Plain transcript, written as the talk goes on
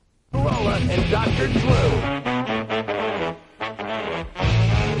Racola and Dr. Drew.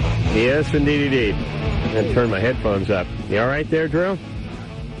 Yes, indeed. I'm going to turn my headphones up. You all right there, Drew?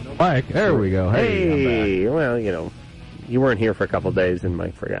 Mike, there we go. Hey, well, you weren't here for a couple of days, and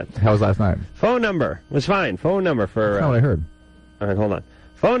Mike forgot. How was last night? Phone number was fine. Phone number for... That's not what I heard. All right, hold on.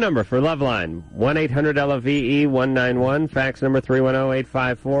 Phone number for Loveline, 1-800-LOVE-191. Fax number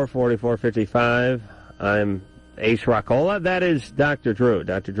 310-854-4455. I'm Ace Racola. That is Dr. Drew.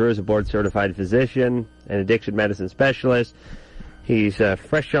 Dr. Drew is a board-certified physician and addiction medicine specialist. He's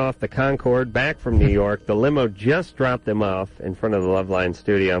fresh off the Concorde, back from New York. The limo just dropped him off in front of the Loveline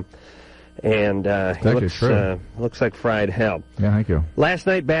studio. And he looks like fried hell. Yeah, thank you. Last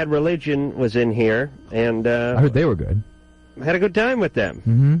night, Bad Religion was in here, and I heard they were good. Had a good time with them.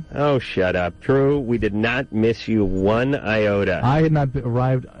 Mm-hmm. Oh, shut up. Drew, we did not miss you one iota. I had not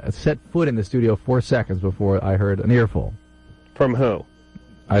set foot in the studio 4 seconds before I heard an earful. From who?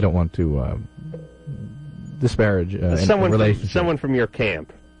 I don't want to disparage someone from your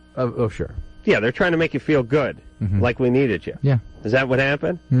camp. Oh, sure. Yeah, they're trying to make you feel good, like we needed you. Yeah. Is that what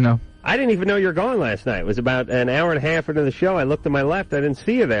happened? No. I didn't even know you were gone last night. It was about an hour and a half into the show. I looked to my left. I didn't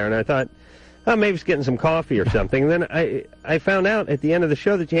see you there, and I thought, oh, maybe he's getting some coffee or something. And then I found out at the end of the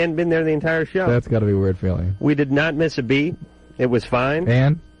show that you hadn't been there the entire show. That's got to be a weird feeling. We did not miss a beat. It was fine.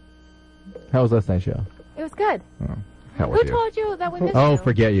 And? How was last night's show? It was good. Oh. Who told you that we missed you? Oh,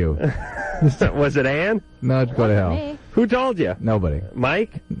 forget you. Was it Ann? No, go to hell. Me. Who told you? Nobody.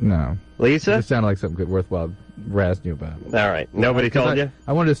 Mike? No. Lisa? It sounded like something good, worthwhile razzing you about. All right. Nobody told you?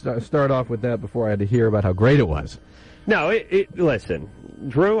 I wanted to start off with that before I had to hear about how great it was. No, listen,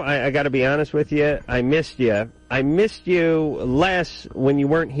 Drew, I got to be honest with you. I missed you. I missed you less when you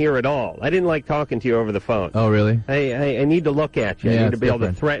weren't here at all. I didn't like talking to you over the phone. Oh, really? I need to look at you. Yeah, I need to be able to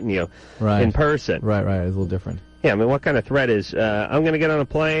different. threaten you in person. Right. It's a little different. Yeah, I mean, what kind of threat is, I'm going to get on a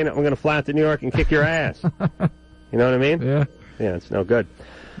plane, I'm going to fly out to New York and kick your ass. You know what I mean? Yeah. Yeah, it's no good.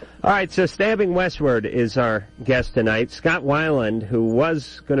 All right, so Stabbing Westward is our guest tonight. Scott Weiland, who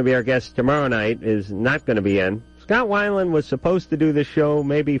was going to be our guest tomorrow night, is not going to be in. Scott Weiland was supposed to do this show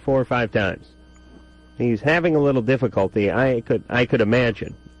maybe 4 or 5 times. He's having a little difficulty, I could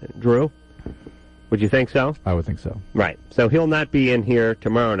imagine. Drew, would you think so? I would think so. Right. So he'll not be in here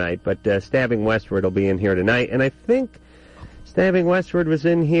tomorrow night, but Stabbing Westward will be in here tonight. And I think Stabbing Westward was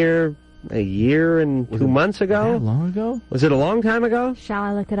in here a year and 2 months ago. That long ago? Was it a long time ago? Shall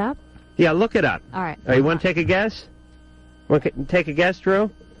I look it up? Yeah, look it up. All right. You want to take a guess? Want to take a guess,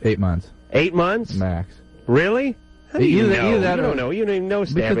 Drew? 8 months. 8 months? Max. Really? How do you know? Either that you don't know. You don't even know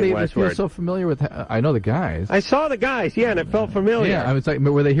Stabbing Westward. Because they feel so familiar with... I know the guys. I saw the guys, yeah, and it felt familiar. Yeah, I was like,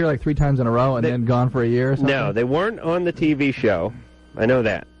 were they here like 3 times in a row and then gone for a year or something? No, they weren't on the TV show. I know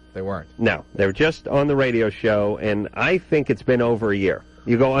that. They weren't? No, they were just on the radio show, and I think it's been over a year.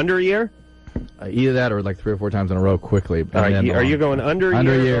 You go under a year? Either that or like 3 or 4 times in a row quickly. All right, are you going under a year?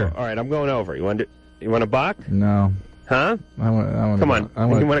 Under a year. All right, I'm going over. You want a buck? No. Huh? I want. Come on.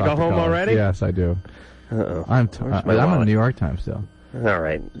 You want to go home already? Yes, I do. Uh-oh. I'm on the New York Times still. All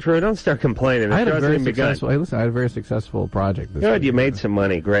right. Drew, don't start complaining. I had a very successful... Hey, listen, I had a very successful project this Good, week. you made some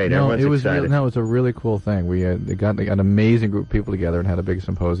money. Great. No, Everyone's excited. it was a really cool thing. They got an amazing group of people together and had a big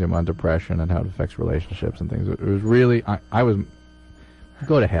symposium on depression and how it affects relationships and things. It was really... I was...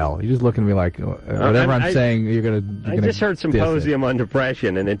 Go to hell. You're just looking at me like, whatever I'm saying, you're going to... I just heard symposium on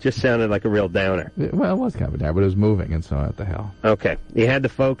depression, and it just sounded like a real downer. Well, it was kind of a downer, but it was moving, and so what the hell. Okay. You had the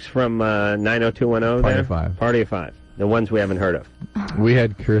folks from 90210 Party there? of 5. Party of 5. The ones we haven't heard of. We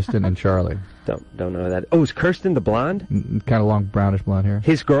had Kirsten and Charlie. Don't know that. Oh, is Kirsten the blonde? Kind of long, brownish blonde hair.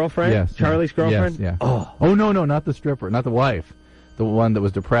 His girlfriend? Yes. Charlie's girlfriend? Yes, yeah. Oh, no, not the stripper, not the wife. The one that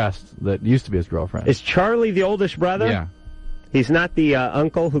was depressed that used to be his girlfriend. Is Charlie the oldest brother? Yeah. He's not the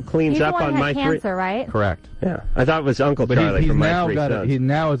uncle who cleans up on my three. Cancer, right? Correct. Yeah, I thought it was Uncle Charlie from my three sons. He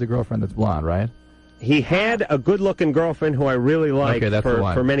now has a girlfriend that's blonde, right? He had a good-looking girlfriend who I really liked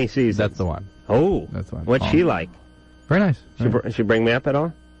for many seasons. That's the one. Oh, that's the one. What's she like? Very nice. She bring me up at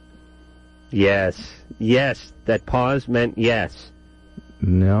all? Yes. That pause meant yes.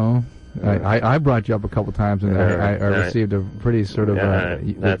 No. I brought you up a couple times, and I received a pretty sort of.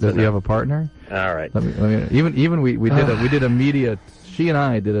 Does he have a partner? All right. Let me, even we did a media. She and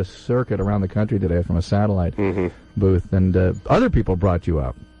I did a circuit around the country today from a satellite booth, and other people brought you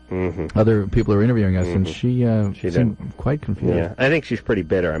up. Other people are interviewing us, and she seemed quite confused. Yeah, I think she's pretty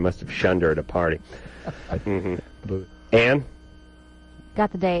bitter. I must have shunned her at a party. Ann?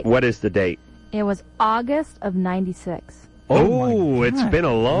 Got the date. What is the date? It was August of '96. Oh, it's been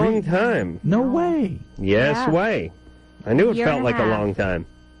a long time. No way. Yes, way. I knew it felt like a long time.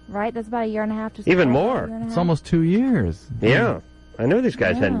 Right? That's about a year and a half. Even more. It's almost 2 years. Yeah. I knew these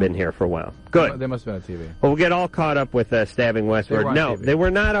guys hadn't been here for a while. Good. They must have been on TV. Well, we'll get all caught up with Stabbing Westward. No, they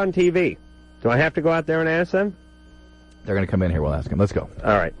were not on TV. Do I have to go out there and ask them? They're going to come in here. We'll ask them. Let's go.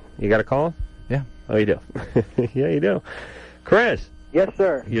 All right. You got a call? Yeah. Oh, you do? Yeah, you do. Chris. Yes,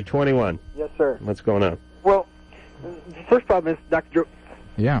 sir. You're 21. Yes, sir. What's going on? Well, the first problem is, Dr. Drew.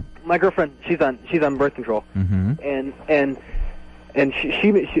 Yeah. My girlfriend, she's on birth control, and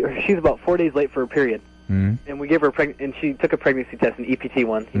she's about 4 days late for her period. And we gave her and she took a pregnancy test, an EPT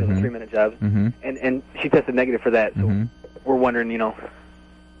one, the 3-minute jobs, and she tested negative for that. So we're wondering,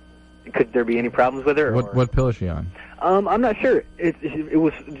 could there be any problems with her? What pill is she on? I'm not sure.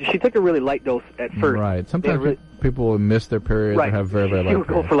 She took a really light dose at first. Right. Sometimes people will miss their period or have very, very light She would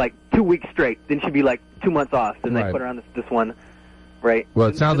go for like 2 weeks straight. Then she'd be like 2 months off. Then they put her on this one. Right. Well,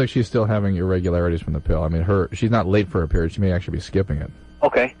 it sounds like she's still having irregularities from the pill. I mean, she's not late for her period. She may actually be skipping it.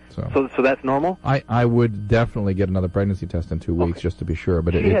 Okay. So that's normal? I would definitely get another pregnancy test in 2 weeks just to be sure.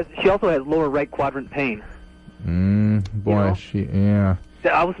 But she also has lower right quadrant pain. Boy, yeah.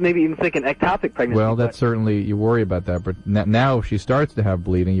 I was maybe even thinking ectopic pregnancy. Well, that's certainly, you worry about that. But now if she starts to have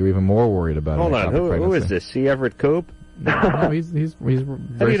bleeding, you're even more worried about it. Hold on. Who is this? C. Everett Koop? No, he's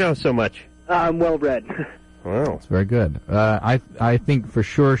How do you know so much? I'm well read. Wow. It's very good. I think for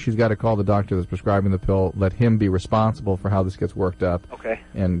sure she's got to call the doctor that's prescribing the pill, let him be responsible for how this gets worked up,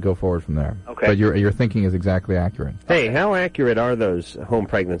 and go forward from there. Okay. But your thinking is exactly accurate. Hey, how accurate are those home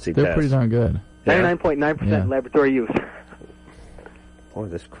pregnancy tests? They're pretty darn good. 99.9% laboratory use. Boy,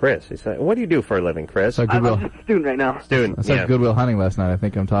 this Chris. What do you do for a living, Chris? I'm just a student right now. Student. I saw Goodwill Hunting last night. I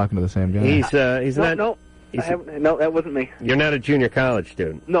think I'm talking to the same guy. He's not. No, no, that wasn't me. You're not a junior college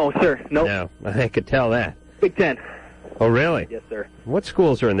student. No, sir. Nope. No, I could tell that. Big Ten. Oh, really? Yes, sir. What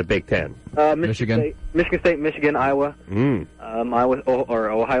schools are in the Big Ten? Michigan. Michigan State, Michigan, Iowa. Iowa or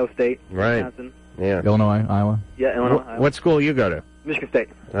Ohio State. Right. Wisconsin. Yeah. Illinois, Iowa. Yeah, Illinois. Iowa. What school you go to? Michigan State.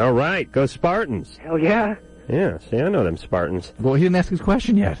 All right, go Spartans. Hell yeah. Yeah, see, I know them Spartans. Well, he didn't ask his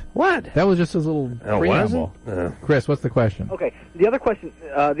question yet. What? That was just his little preamble. Chris, what's the question? Okay, the other question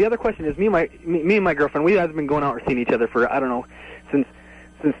is me and my girlfriend. We haven't been going out or seeing each other for I don't know since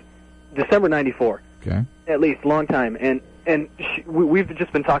December '94. Okay. At least, long time, and we've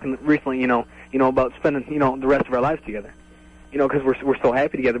just been talking recently, about spending the rest of our lives together. Because we're so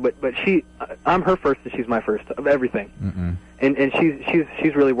happy together. But I'm her first, and she's my first of everything. And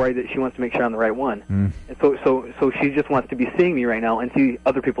she's really worried that she wants to make sure I'm the right one. And so she just wants to be seeing me right now and see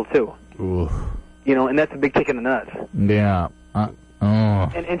other people too. Ooh. And that's a big kick in the nuts. Yeah.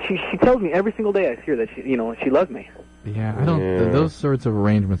 And she tells me every single day I hear that she loves me. Yeah, I don't. Those sorts of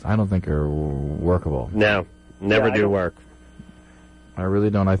arrangements, I don't think are workable. No, never do work. I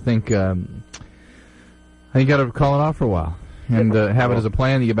really don't. I think you got to call it off for a while. And have it as a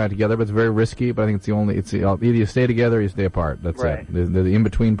plan to get back together, but it's very risky. But I think either you stay together or you stay apart. That's it. The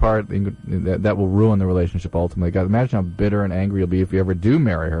in-between part, that will ruin the relationship ultimately. God, imagine how bitter and angry you'll be if you ever do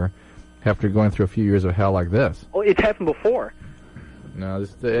marry her after going through a few years of hell like this. Oh, it's happened before. No,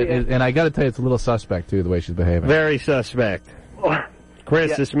 and I got to tell you, it's a little suspect, too, the way she's behaving. Very suspect.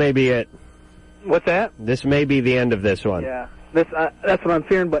 Chris, this may be it. What's that? This may be the end of this one. Yeah, that's what I'm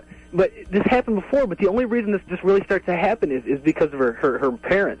fearing, but this happened before, but the only reason this really starts to happen is because of her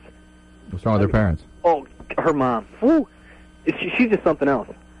parents. What's wrong with her parents? Oh, her mom. Woo! She's just something else.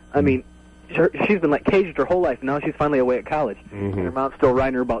 I mean, she's been caged her whole life, and now she's finally away at college. And her mom's still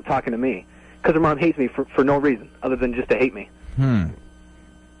writing her about talking to me. Because her mom hates me for no reason, other than just to hate me.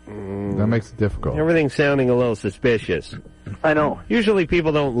 That makes it difficult. Everything's sounding a little suspicious. I know. Usually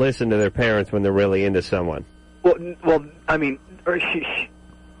people don't listen to their parents when they're really into someone. Well, I mean, her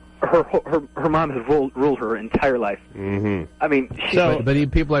mom has ruled her entire life. I mean,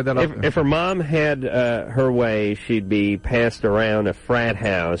 but people like that. If her mom had her way, she'd be passed around a frat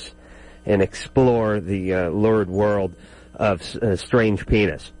house and explore the lurid world of strange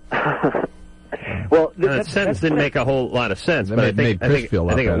penis. Well, that sentence didn't make a whole lot of sense, but I think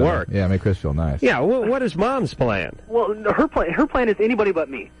it worked. Yeah, it made Chris feel nice. Yeah, what is Mom's plan? Well, her plan is anybody but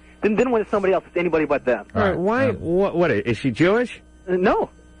me. Then when it's somebody else, it's anybody but them. All right, why? What is she Jewish? No.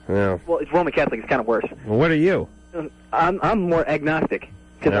 No. Well, it's Roman Catholic. It's kind of worse. Well, what are you? I'm more agnostic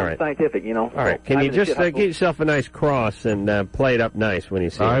because I'm scientific. All right, can you just get yourself a nice cross and play it up nice when you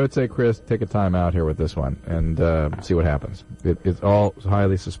see it? I would say, Chris, take a time out here with this one and see what happens. It's all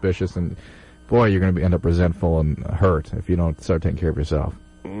highly suspicious and. Boy, you're going to end up resentful and hurt if you don't start taking care of yourself.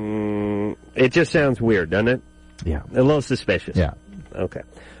 It just sounds weird, doesn't it? Yeah. A little suspicious. Yeah. Okay.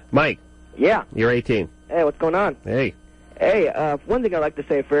 Mike. Yeah. You're 18. Hey, what's going on? Hey. Hey, one thing I'd like to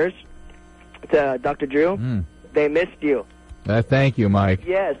say first to Dr. Drew, they missed you. Thank you, Mike.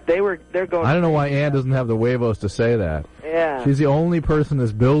 Yes, they're going. I don't know why Ann doesn't have the huevos to say that. Yeah. She's the only person in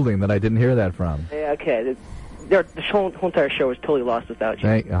this building that I didn't hear that from. Yeah, okay. The whole entire show was totally lost without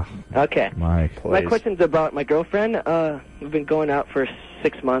you. Okay. Mike. Please. My question's about my girlfriend. We've been going out for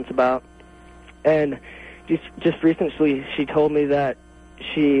 6 months and just recently she told me that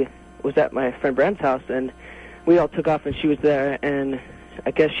she was at my friend Brent's house, and we all took off and she was there, and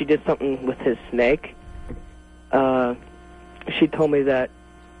I guess she did something with his snake. She told me that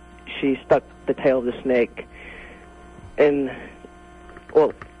she stuck the tail of the snake in,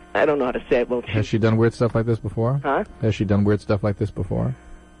 well, I don't know how to say it. Well, has she done weird stuff like this before? Huh? Has she done weird stuff like this before?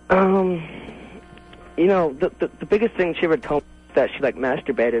 The biggest thing she ever told me was that she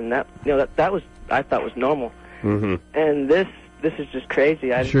masturbated, and that was, I thought, was normal. Mm-hmm. And this is just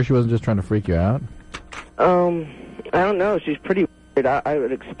crazy. Sure she wasn't just trying to freak you out? I don't know. She's pretty weird. I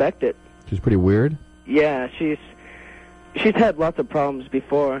would expect it. She's pretty weird? Yeah, she's had lots of problems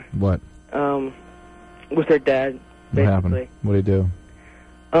before. What? With her dad, basically. What happened? What did he do?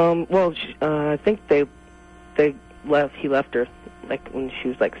 Well, I think he left her, when she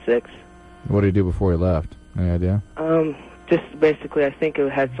was 6. What did he do before he left? Any idea? Just basically, I think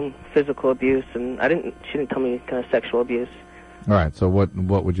it had some physical abuse, and she didn't tell me any kind of sexual abuse. All right, so what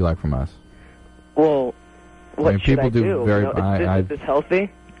would you like from us? Well, what should people I do? Very, is this healthy?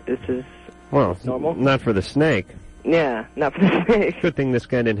 This is normal? Not for the snake. Yeah, not for the snake. Good thing this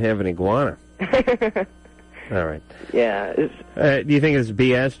guy didn't have an iguana. All right. Yeah. Do you think it's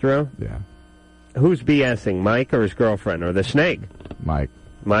BS, Drew? Yeah. Who's BSing, Mike or his girlfriend, or the snake? Mike.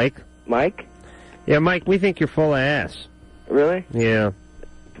 Mike? Mike? Yeah, Mike, we think you're full of ass. Really? Yeah.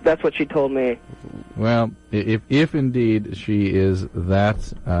 That's what she told me. Well, if indeed she is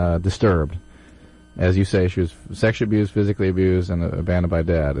that disturbed, as you say, she was sexually abused, physically abused, and abandoned by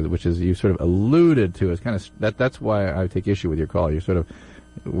dad, which is you sort of alluded to as kind of that's why I take issue with your call. You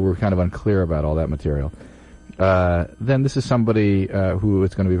we're kind of unclear about all that material. Then this is somebody who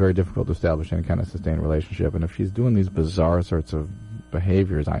it's going to be very difficult to establish any kind of sustained relationship. And if she's doing these bizarre sorts of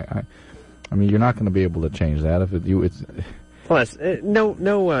behaviors, I mean, you're not going to be able to change that. It's plus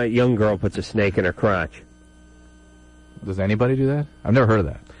no young girl puts a snake in her crotch. Does anybody do that? I've never heard of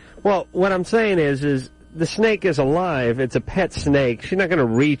that. Well, what I'm saying is the snake is alive. It's a pet snake. She's not going to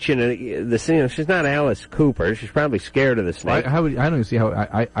reach in the scene. She's not Alice Cooper. She's probably scared of the snake. I don't even see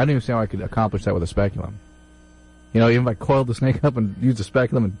how I could accomplish that with a speculum. Even if I coiled the snake up and used a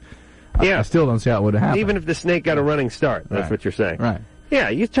speculum, I still don't see how it would happen. Even if the snake got a running start, that's what you're saying. Right. Yeah,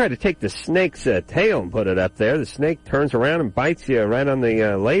 you try to take the snake's tail and put it up there. The snake turns around and bites you right on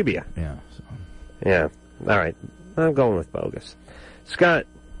the labia. Yeah. Yeah. All right. I'm going with bogus. Scott,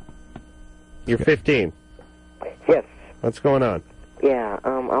 you're 15. Yes. What's going on? Yeah, I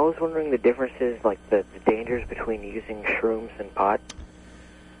was wondering the differences, the dangers between using shrooms and pot.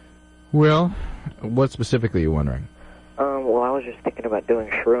 Well, what specifically are you wondering? Well, I was just thinking about doing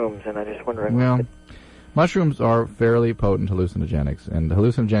shrooms, and I was just wondering... Well, mushrooms are fairly potent hallucinogenics, and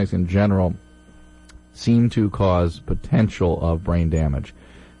hallucinogenics in general seem to cause potential of brain damage.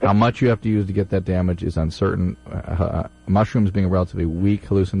 How much you have to use to get that damage is uncertain. Mushrooms being a relatively weak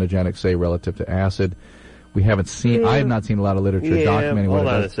hallucinogenic, say, relative to acid, we haven't seen... I have not seen a lot of literature documenting what it does. Hold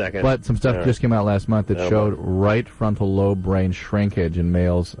on a second. But some stuff just came out last month that showed right frontal lobe brain shrinkage in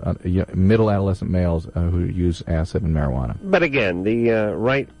males, middle adolescent males who use acid and marijuana. But again, the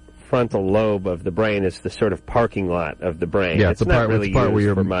right frontal lobe of the brain is the sort of parking lot of the brain. Yeah, it's the part, where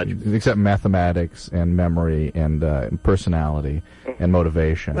you're for much. Except mathematics and memory and personality and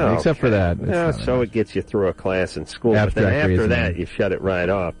motivation. Oh, except for that. So it gets you through a class in school. But then after that, you shut it right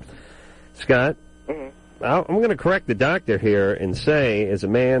off. Scott? Mm-hmm. I'm going to correct the doctor here and say, as a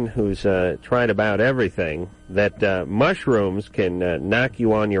man who's tried about everything, that mushrooms can knock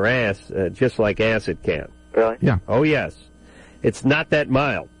you on your ass just like acid can. Really? Yeah. Oh, yes. It's not that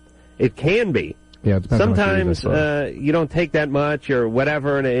mild. It can be. Yeah, it depends sometimes you don't take that much or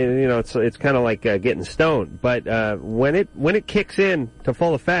whatever, and it's kind of like getting stoned. But when it kicks in to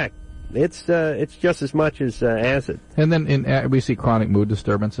full effect, it's just as much as acid. And then we see chronic mood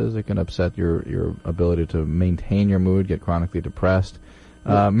disturbances. It can upset your ability to maintain your mood, get chronically depressed.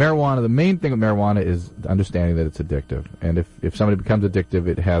 Marijuana, the main thing with marijuana is understanding that it's addictive. And if somebody becomes addictive,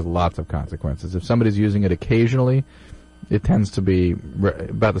 it has lots of consequences. If somebody's using it occasionally, it tends to be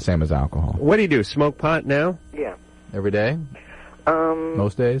about the same as alcohol. What do you do, smoke pot now? Yeah. Every day?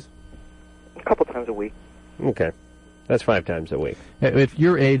 Most days? A couple times a week. Okay. That's 5 times a week. At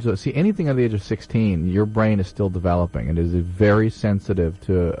your age, though, see, anything under the age of 16, your brain is still developing and is very sensitive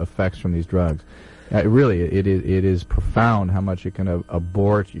to effects from these drugs. Really, it is profound how much it can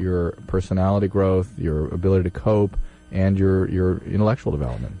abort your personality growth, your ability to cope, and your intellectual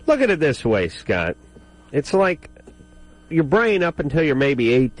development. Look at it this way, Scott. It's like your brain up until you're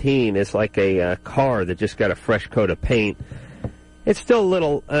maybe 18 is like a car that just got a fresh coat of paint. It's still a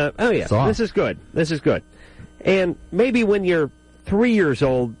little, Soft. This is good. And maybe when you're 3 years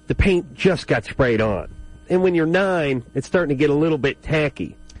old, the paint just got sprayed on. And when you're 9, it's starting to get a little bit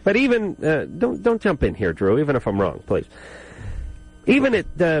tacky. But even, don't jump in here, Drew, even if I'm wrong, please. Even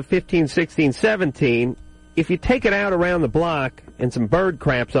at 15, 16, 17, if you take it out around the block and some bird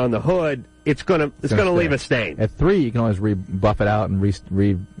craps on the hood, it's gonna leave a stain. At 3, you can always buff it out and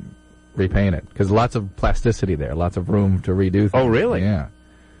repaint it, because lots of plasticity there, lots of room to redo things. Oh, really? Yeah.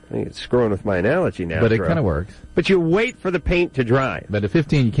 I think it's screwing with my analogy now, But it Drew. kind of works. But you wait for the paint to dry. But at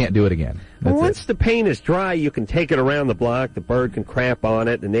 15, you can't do it again. That's Once the paint is dry, you can take it around the block, the bird can crap on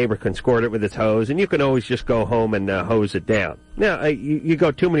it, the neighbor can squirt it with its hose, and you can always just go home and hose it down. Now, you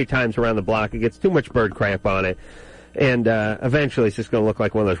go too many times around the block, it gets too much bird crap on it, and eventually it's just going to look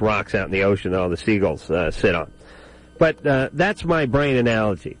like one of those rocks out in the ocean that all the seagulls sit on. But that's my brain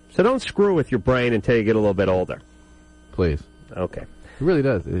analogy. So don't screw with your brain until you get a little bit older. Please. Okay. It really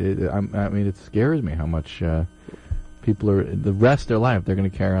does. I mean, it scares me how much people are, the rest of their life, they're going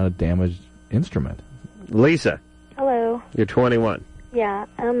to carry on a damaged instrument. Lisa, Hello. you're 21. Yeah.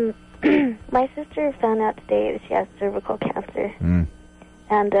 My sister found out today that she has cervical cancer.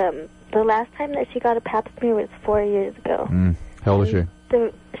 And the last time that she got a pap smear was 4 years ago. How old is she?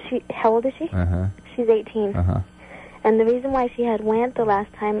 How old is she? She's 18. And the reason why she had went the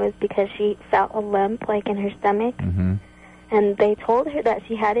last time was because she felt a lump, like, in her stomach. And they told her that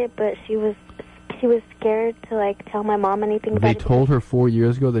she had it, but she was scared to, like, tell my mom anything about it. They told her 4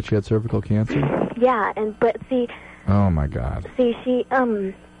 years ago that she had cervical cancer? Yeah, but see... Oh, my God. See, she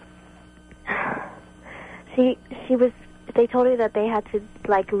was... They told her that they had to,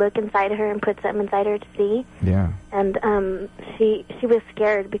 like, look inside her and put something inside her to see. Yeah. And she was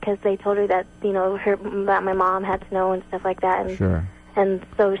scared because they told her that, you know, that my mom had to know and stuff like that. And, sure. And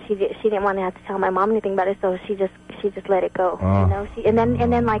so she didn't want to have to tell my mom anything about it, so she just let it go. Oh. You know,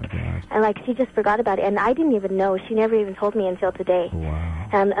 she just forgot about it, and I didn't even know. She never even told me until today. Wow.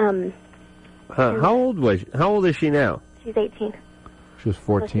 And How old is she now? She's 18. She was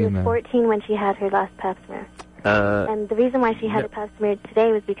 14 so she was then. 14 when she had her last pap smear. And the reason why she had a pap smear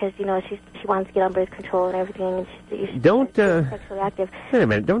today was because, you know, she wants to get on birth control and everything, and she's sexually active. Wait a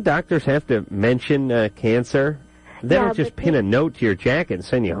minute. Don't doctors have to mention cancer? They don't just pin a note to your jacket and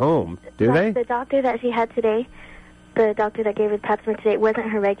send you home, do they? The doctor that she had today, the doctor that gave her the pap smear today, wasn't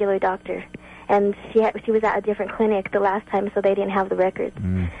her regular doctor. And she was at a different clinic the last time, so they didn't have the records.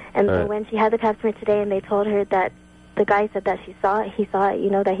 And so when she had the pap smear today and they told her that the guy said that he saw it, you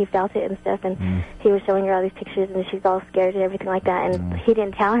know, that he felt it and stuff, and he was showing her all these pictures, and she's all scared and everything like that, and he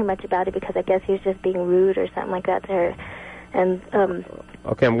didn't tell her much about it because I guess he was just being rude or something like that to her. And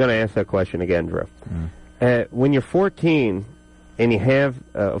Okay, I'm going to ask that question again, Drew. When you're 14 and you have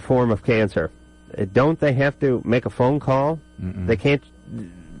a form of cancer, don't they have to make a phone call? They can't.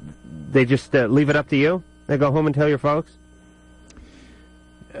 They just leave it up to you? They go home and tell your folks?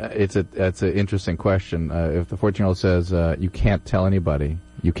 That's an interesting question. If the 14-year-old says you can't tell anybody,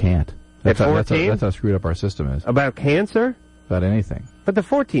 you can't. At 14? That's how screwed up our system is. About cancer? About anything. But the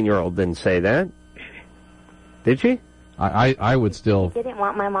 14-year-old didn't say that. Did she? I would still... She didn't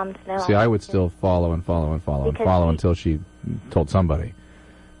want my mom to know. See, I would still follow until she told somebody.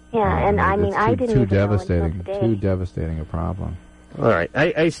 Yeah, and I mean, I didn't even know until today. Too devastating a problem. All right.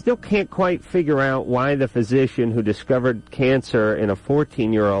 I still can't quite figure out why the physician who discovered cancer in a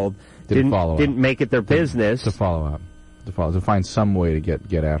 14-year-old didn't make it their business. To follow up. To find some way to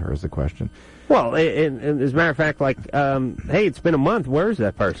get at her is the question. Well, and as a matter of fact, like, hey, it's been a month. Where's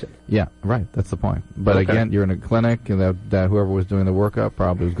that person? Yeah, right. That's the point. But again, you're in a clinic, and that whoever was doing the workup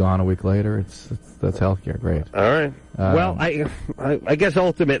probably was gone a week later. That's healthcare. Great. All right. Well, I guess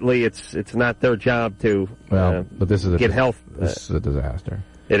ultimately it's not their job to but this is get health. This is a disaster.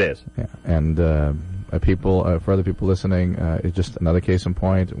 It is. Yeah, and for other people listening, it's just another case in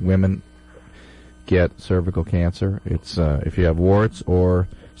point. Women get cervical cancer. It's if you have warts or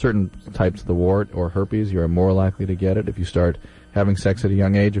certain types of the wart or herpes, you're more likely to get it. If you start having sex at a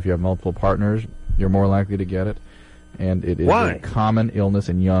young age, if you have multiple partners, you're more likely to get it. And it is a common illness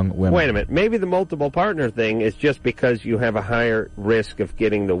in young women. Wait a minute. Maybe the multiple partner thing is just because you have a higher risk of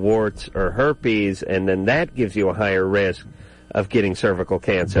getting the warts or herpes, and then that gives you a higher risk of getting cervical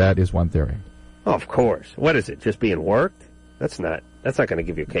cancer. That is one theory. Oh, of course. What is it? Just being worked? That's not going to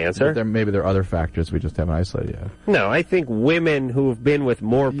give you cancer. But maybe there are other factors we just haven't isolated yet. No, I think women who have been with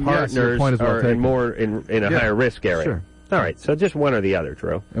more partners are in a higher risk area. Sure. All right, so just one or the other,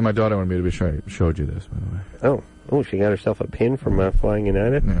 Drew. And my daughter wanted me to showed you this, by the way. Oh. Oh, she got herself a pin from Flying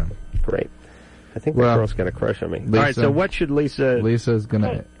United? Yeah. Great. I think the girl's got a crush on me. Lisa, all right, so what should Lisa... Lisa's going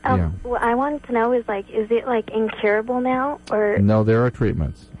to... What I wanted to know is, is it, incurable now, or... No, there are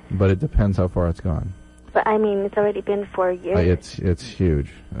treatments, but it depends how far it's gone. But, I mean, it's already been 4 years. It's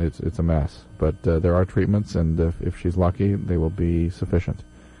huge. It's a mess. But there are treatments, and if she's lucky, they will be sufficient.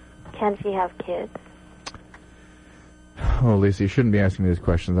 Can she have kids? Oh, Lisa, you shouldn't be asking me these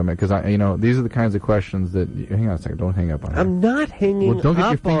questions. I mean, because these are the kinds of questions that. Hang on a second. Don't hang up on her. I'm not hanging up on her. Don't get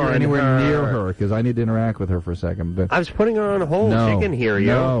your finger anywhere near her, because I need to interact with her for a second. But I was putting her on hold. No, she can hear you.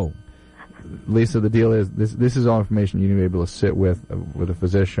 No, Lisa. The deal is this is all information you need to be able to sit with a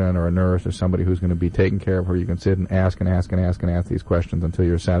physician or a nurse or somebody who's going to be taking care of her. You can sit and ask these questions until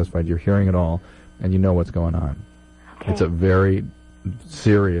you're satisfied you're hearing it all and you know what's going on. Okay. It's a very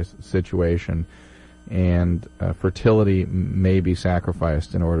serious situation. And fertility may be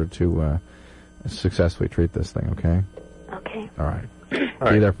sacrificed in order to successfully treat this thing, okay? Okay. All right.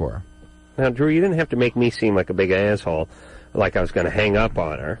 Be there for her. Now, Drew, you didn't have to make me seem like a big asshole, like I was going to hang up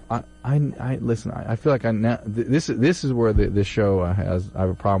on her. Listen, I feel like this is where this show I have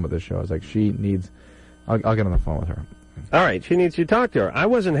a problem with this show. It's like she needs... I'll get on the phone with her. All right, she needs you to talk to her. I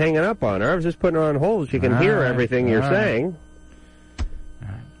wasn't hanging up on her. I was just putting her on hold. She can hear everything you're saying.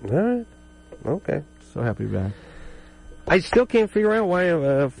 All right. Okay. So happy to be back. I still can't figure out why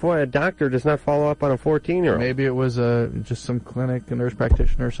a doctor does not follow up on a 14-year-old. Maybe it was just some clinic, a nurse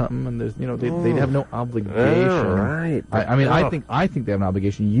practitioner or something, and there's they have no obligation. Oh, right. I think they have an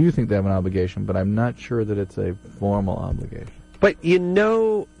obligation. You think they have an obligation, but I'm not sure that it's a formal obligation. But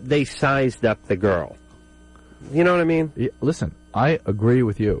they sized up the girl. You know what I mean? Yeah, listen, I agree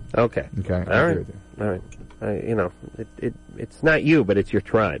with you. Okay. Okay. I agree with you. All right. It's not you, but it's your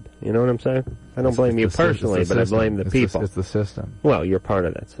tribe. You know what I'm saying? I don't blame you personally, but I blame the people. It's the system. Well, you're part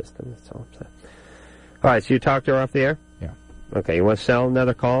of that system. That's all I'm saying. All right, so you talked to her off the air? Yeah. Okay, you want to sell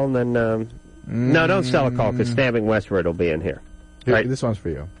another call and then... No, don't sell a call, because Stabbing Westward will be in here. Right. This one's for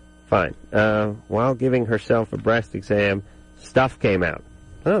you. Fine. While giving herself a breast exam, stuff came out.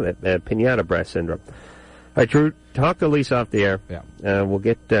 Oh, that pinata breast syndrome. All right, Drew, talk to Lisa off the air. Yeah. We'll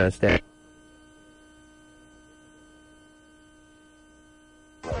get Stabbing.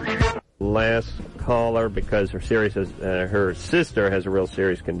 Last caller, because her sister has a real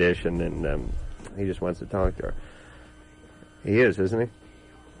serious condition, and he just wants to talk to her. He is, isn't he?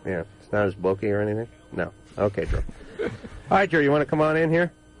 Yeah. It's not his bookie or anything? No. Okay, Drew. All right, Drew, you want to come on in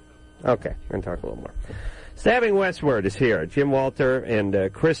here? Okay, we're going to talk a little more. Stabbing Westward is here. Jim Walter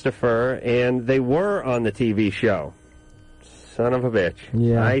and Christopher, and they were on the TV show. Son of a bitch.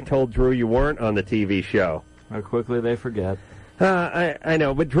 Yeah. I told Drew you weren't on the TV show. How quickly they forget. I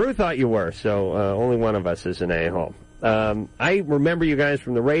know, but Drew thought you were, so only one of us is an a-hole. I remember you guys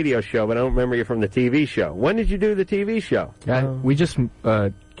from the radio show, but I don't remember you from the TV show. When did you do the TV show? We just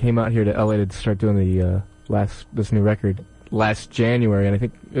came out here to LA to start doing the this new record last January, and I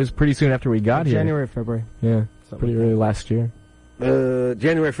think it was pretty soon after we got here. January, February. Yeah, pretty early last year.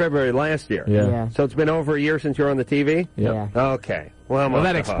 January, February last year. Yeah. So it's been over a year since you were on the TV? Yeah. Okay. Well,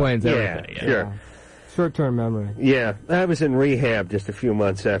 that explains everything. Yeah, sure. Short-term memory. Yeah, I was in rehab just a few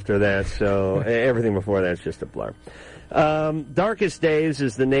months after that, so everything before that's just a blur. Darkest Days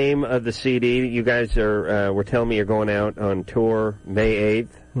is the name of the CD. You guys were telling me you're going out on tour May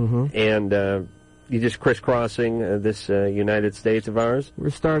 8th, and you're just crisscrossing this United States of ours? We're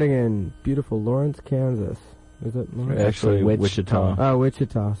starting in beautiful Lawrence, Kansas. Is it Lawrence? Actually, Wichita. Oh,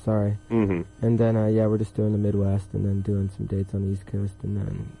 Wichita, sorry. Mm-hmm. And then, we're just doing the Midwest, and then doing some dates on the East Coast, and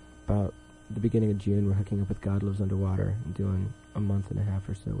then about the beginning of June, we're hooking up with God Lives Underwater and doing a month and a half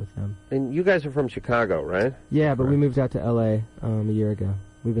or so with them. And you guys are from Chicago, right? Yeah, but we moved out to L.A. A year ago.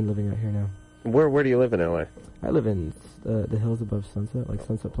 We've been living out here now. Where do you live in L.A.? I live in the hills above Sunset, like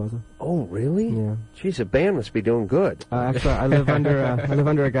Sunset Plaza. Oh, really? Yeah. Jeez, the band must be doing good. Actually, I live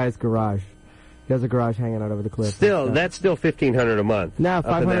under a guy's garage. He has a garage hanging out over the cliff. That's still $1,500 a month. No,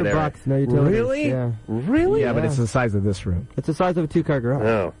 $500, no utilities. Really? Yeah. Really? Yeah, but it's the size of this room. It's the size of a 2-car garage.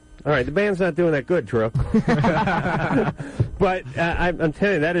 Oh. All right, the band's not doing that good, Drew. But I'm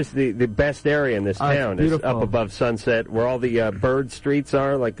telling you, that is the best area in this town. It's up above Sunset, where all the bird streets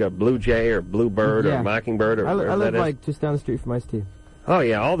are, like a Blue Jay or Bluebird or Mockingbird or whatever I live that is. just down the street from Ice-T. Oh,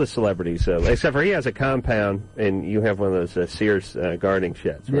 yeah, all the celebrities, except for he has a compound, and you have one of those Sears gardening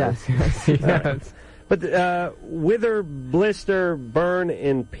sheds, right? Yes. Yes. But Wither, Blister, Burn,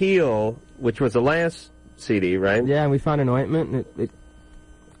 and Peel, which was the last CD, right? Yeah, and we found an ointment, and it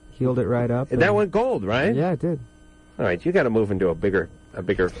healed it right up. That went gold, right? Yeah, it did. All right, you got to move into a bigger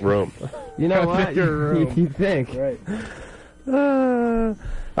room. You know what? You think? Right. All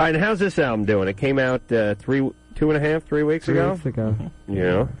right, how's this album doing? It came out 3 2.5, 3 weeks 3 ago? weeks ago.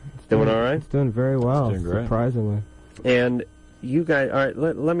 Yeah. Doing all right? It's doing very well, It's doing great. surprisingly. And you guys, all right,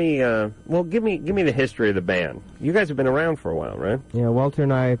 let me, give me the history of the band. You guys have been around for a while, right? Yeah, Walter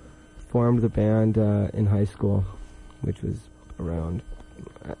and I formed the band in high school, which was around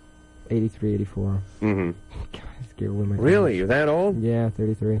 83, 84. Mm-hmm. God, I just gave away my Really? age. You're that old? Yeah,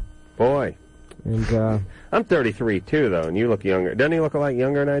 33. Boy. And I'm 33, too, though, and you look younger. Doesn't he look a lot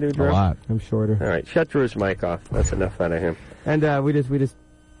younger than I do, Drew? A lot. I'm shorter. All right, shut Drew's mic off. That's enough out of him. And we just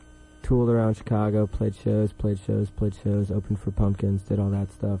tooled around Chicago, played shows, opened for Pumpkins, did all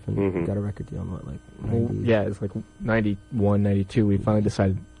that stuff, and got a record deal in what, like 90? Yeah, it's like 91, 92. We finally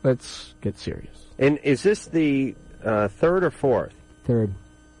decided, let's get serious. And is this the third or fourth? Third.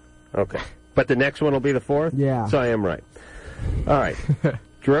 Okay. But the next one will be the fourth? Yeah. So I am right. All right.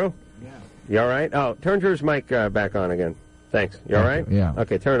 Drew? Yeah. You all right? Oh, turn Drew's mic back on again. Thanks. You all right? Yeah.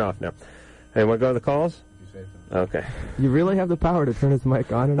 Okay, turn it off now. Hey, want to go to the calls? You say so. Okay. You really have the power to turn his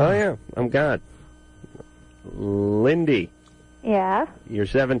mic on and off? Oh, yeah. I'm God. Lindy, Yeah. you're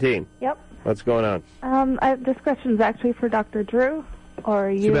 17. Yep. What's going on? This question's actually for Dr. Drew, or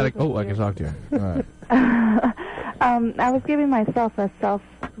you. Too bad I can talk to you. All right. I was giving myself a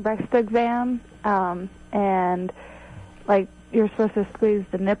self-breast exam, and like you're supposed to squeeze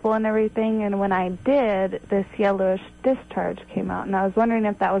the nipple and everything, and when I did, this yellowish discharge came out, and I was wondering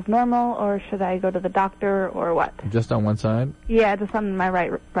if that was normal, or should I go to the doctor, or what? Just on one side? Yeah, just on my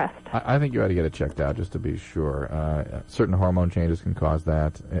right breast. I think you ought to get it checked out just to be sure. Certain hormone changes can cause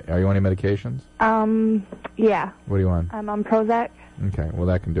that. Are you on any medications? Yeah. What do you want? I'm on Prozac. Okay, well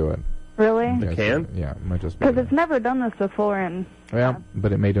that can do it. Really? Okay, can? So, yeah, it might just be. Because it's never done this before, and... Yeah,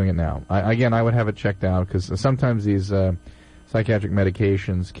 but it may doing it now. I would have it checked out because sometimes these psychiatric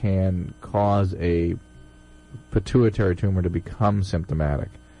medications can cause a pituitary tumor to become symptomatic.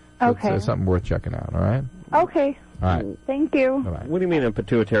 So Okay. It's something worth checking out, all right? Okay. All right. Thank you. Bye-bye. What do you mean a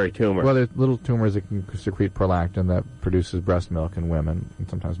pituitary tumor? Well, there's little tumors that can secrete prolactin that produces breast milk in women and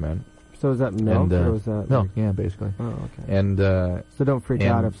sometimes men. So is that milk, or is that... Milk, like, yeah, basically. oh, okay. And So don't freak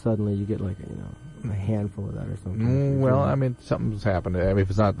out if suddenly you get, like, a handful of that or something. well, I mean, something's happened. I mean,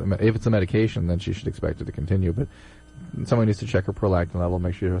 if it's a medication, then she should expect it to continue. But someone needs to check her prolactin level,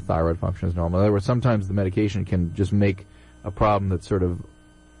 make sure her thyroid function is normal. In other words, sometimes the medication can just make a problem that's sort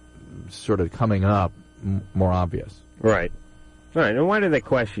of coming up more obvious. Right. Right, and why do they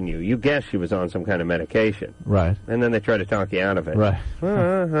question you? You guess she was on some kind of medication. Right. And then they try to talk you out of it. Right.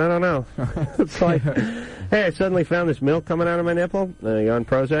 I don't know. It's like, hey, I suddenly found this milk coming out of my nipple. You on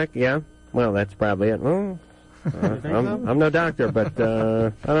Prozac? Yeah? Well, that's probably it. Well, I'm no doctor, but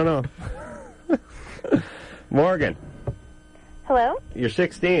I don't know. Morgan, Hello? you're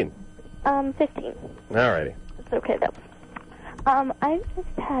 16. 15. All righty. It's okay, though. I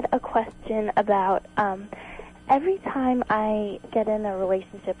just had a question about, every time I get in a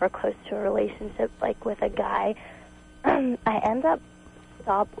relationship or close to a relationship, like with a guy, I end up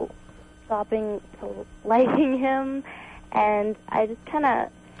stopping to liking him, and I just kind of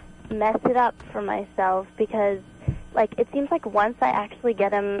mess it up for myself because, like, it seems like once I actually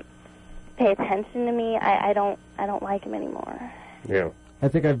get him to pay attention to me, I don't like him anymore. Yeah. I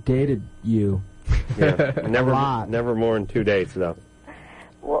think I've dated you. Yeah. Never, A lot. never more than 2 dates, though.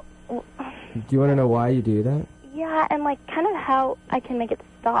 Well, Do you want to know why you do that? yeah, and, like, kind of how I can make it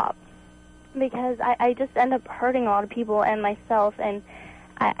stop. Because I just end up hurting a lot of people and myself, and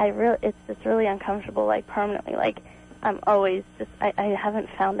it's just really uncomfortable, like, permanently. Like, I'm always just, I haven't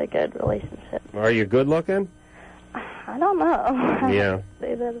found a good relationship. Are you good looking? I don't know. Yeah.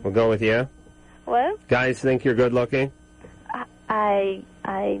 Say that. We'll go with yeah. What? Guys think you're good looking?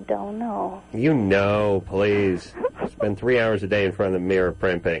 I don't know. You know, please. Spend 3 hours a day in front of the mirror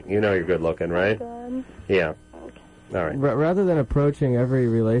primping. You know you're good looking, right? Good. Yeah. All right. Rather than approaching every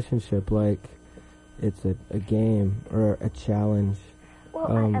relationship like it's a game or a challenge. Well,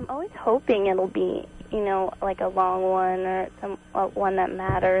 I'm always hoping it'll be, like a long one or one that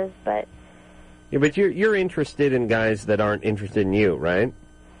matters, but... Yeah, but you're interested in guys that aren't interested in you, right?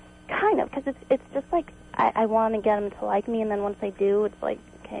 Kind of, because it's just like I want to get them to like me, and then once they do, it's like,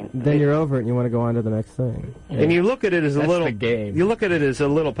 okay. Then you're over it and you want to go on to the next thing. And you look at it as That's a little the game. You look at it as a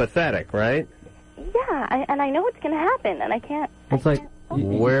little pathetic, right? Yeah, and I know it's going to happen, and I can't... It's like...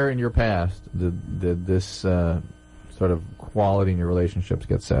 Where in your past did this sort of quality in your relationships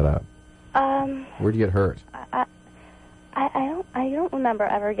get set up? Where'd you get hurt? I don't remember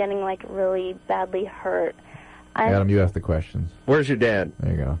ever getting, like, really badly hurt. Adam, you ask the questions. Where's your dad?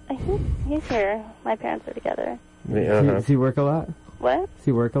 There you go. He's here. My parents are together. Does he work a lot? What? Does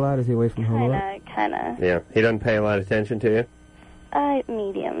he work a lot? Is he away from home a lot? Kinda. Yeah. He doesn't pay a lot of attention to you?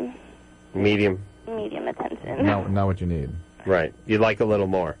 Medium. Medium. medium attention. Not what you need. Right. You'd like a little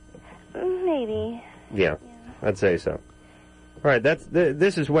more. Maybe. Yeah, I'd say so. All right,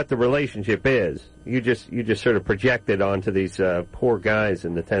 this is what the relationship is. You just sort of project it onto these poor guys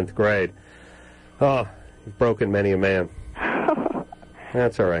in the 10th grade. Oh, you've broken many a man.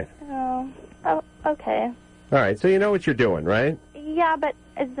 That's all right. Oh, okay. All right, so you know what you're doing, right? Yeah, but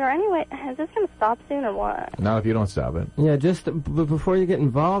is there any way? Is this going to stop soon or what? Not if you don't stop it. Yeah, just but before you get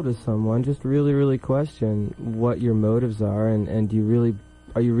involved with someone, just really, really question what your motives are, and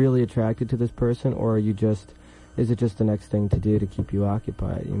are you really attracted to this person, or is it just the next thing to do to keep you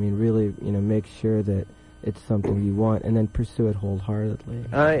occupied? I mean, really, make sure that it's something you want, and then pursue it wholeheartedly.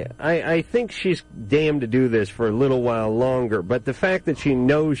 I think she's damned to do this for a little while longer, but the fact that she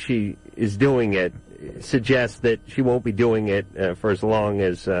knows she is doing it suggests that she won't be doing it for as long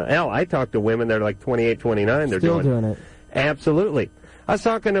as... hell, I talk to women that are like 28, 29. They're still doing it. Absolutely. I was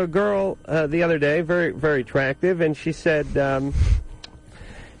talking to a girl the other day, very, very attractive, and she said...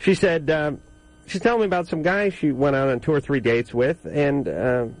 she's telling me about some guy she went out on 2 or 3 dates with, and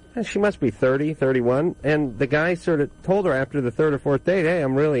she must be 30, 31, and the guy sort of told her after the 3rd or 4th date, hey,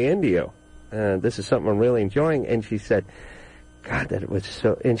 I'm really into you. This is something I'm really enjoying. And she said, God, that it was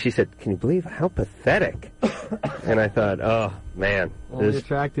so... And she said, can you believe how pathetic? And I thought, oh, man. Only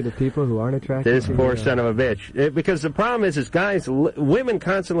attracted to people who aren't attracted to this poor son of a bitch. Because the problem is guys, women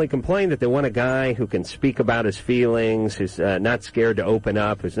constantly complain that they want a guy who can speak about his feelings, who's not scared to open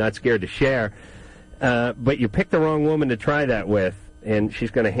up, who's not scared to share. But you pick the wrong woman to try that with, and she's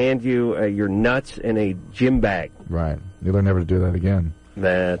going to hand you your nuts in a gym bag. Right. You learn never to do that again.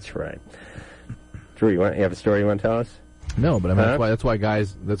 That's right. Drew, you have a story you want to tell us? No, but I mean, that's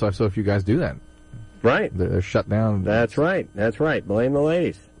why so few guys do that. Right. They're shut down. That's right. Blame the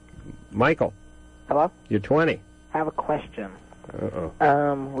ladies. Michael. Hello? You're 20. I have a question.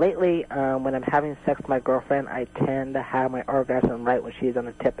 Uh-oh. Lately, when I'm having sex with my girlfriend, I tend to have my orgasm right when she's on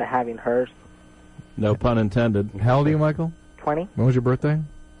the tip of having hers. No pun intended. How old are you, Michael? 20. When was your birthday?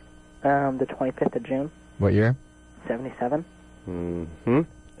 The 25th of June. What year? 77. Mm-hmm.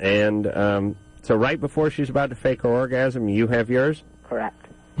 And, so right before she's about to fake her orgasm, you have yours? Correct.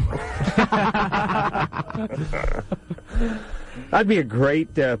 I'd be a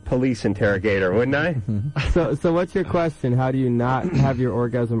great police interrogator, wouldn't I? So what's your question? How do you not have your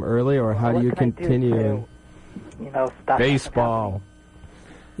orgasm early, or how do you continue? Stop baseball.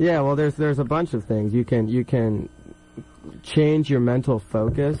 Yeah, well, there's a bunch of things. You can change your mental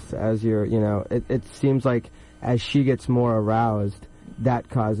focus as it seems like as she gets more aroused, that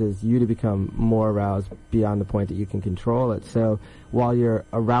causes you to become more aroused beyond the point that you can control it. So while you're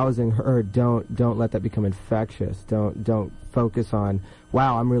arousing her, don't let that become infectious. Don't focus on,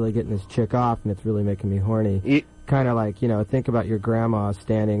 wow, I'm really getting this chick off and it's really making me horny. Kind of like, think about your grandma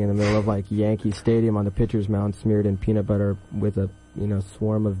standing in the middle of like Yankee Stadium on the pitcher's mound smeared in peanut butter with a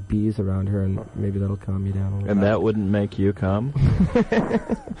swarm of bees around her, and maybe that'll calm you down a little bit. And that wouldn't make you come?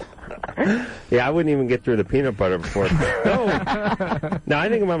 Yeah, I wouldn't even get through the peanut butter before. No, I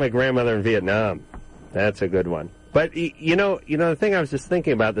think about my grandmother in Vietnam. That's a good one. But, the thing I was just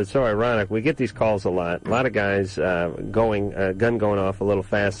thinking about that's so ironic, we get these calls a lot of guys gun going off a little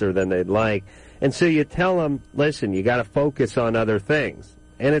faster than they'd like. And so you tell them, listen, you got to focus on other things.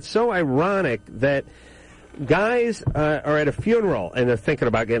 And it's so ironic that guys are at a funeral and they're thinking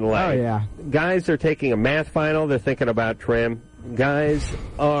about getting laid. Oh, yeah. Guys are taking a math final, they're thinking about trim. Guys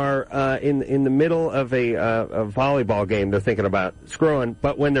are in the middle of a volleyball game, they're thinking about screwing.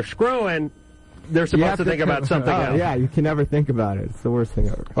 But when they're screwing, they're supposed to think about something else. Yeah, you can never think about it. It's the worst thing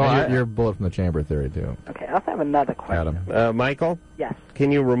ever. Oh, you're bullet from the chamber theory, too. Okay, I also have another question. Adam. Michael? Yes.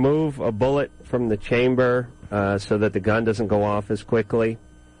 Can you remove a bullet from the chamber so that the gun doesn't go off as quickly?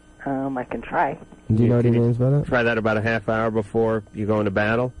 I can try. Do you know what he means by that? Try that about a half hour before you go into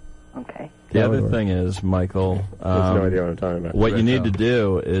battle. Okay. The other thing is, Michael, no idea what I'm talking about. What you need to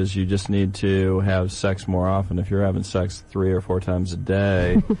do is you just need to have sex more often. If you're having sex 3 or 4 times a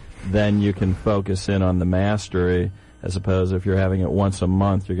day, then you can focus in on the mastery, as opposed to if you're having it once a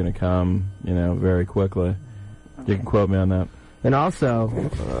month, you're going to come, very quickly. Okay. You can quote me on that. And also,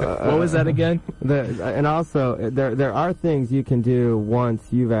 what was that again? And also, there are things you can do once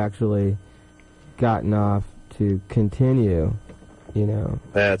you've actually gotten off to continue.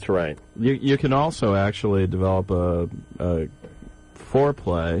 That's right. You can also actually develop a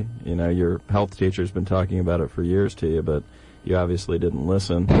foreplay. Your health teacher's been talking about it for years to you, but you obviously didn't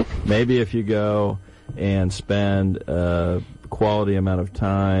listen. Maybe if you go and spend a quality amount of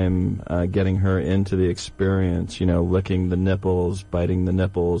time getting her into the experience, licking the nipples, biting the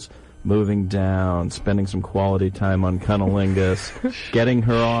nipples, moving down, spending some quality time on cunnilingus, getting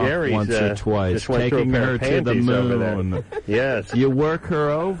her off Sherry's, once or twice, taking her to the moon. Yes. You work her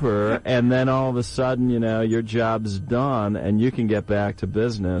over, and then all of a sudden, your job's done, and you can get back to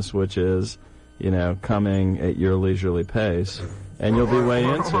business, which is, coming at your leisurely pace, and you'll be way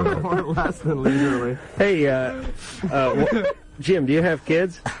into it. Less than leisurely. Hey, Jim, do you have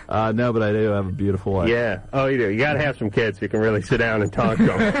kids? No, but I do have a beautiful wife. Yeah. Oh, you do. You got to have some kids so you can really sit down and talk to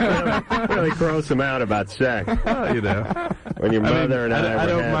them. really gross them out about sex. Oh, When your mother and I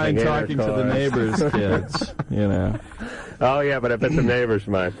don't mind talking to the neighbors' kids, Oh, yeah, but I bet the neighbors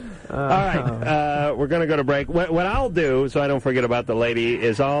mind. All right, we're going to go to break. What I'll do, so I don't forget about the lady,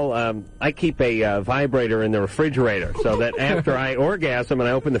 is I keep a vibrator in the refrigerator so that after I orgasm and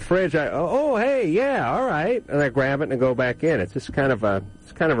I open the fridge, hey, yeah, all right, and I grab it and I go back in. It's just kind of a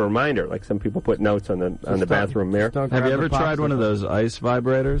reminder, like some people put notes on the bathroom mirror. Have you ever tried one of those ice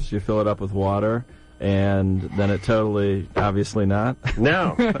vibrators? You fill it up with water. And then it totally, obviously not.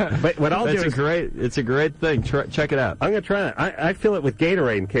 No, but what I'll do is it's a great thing. Check it out. I'm gonna try it. I fill it with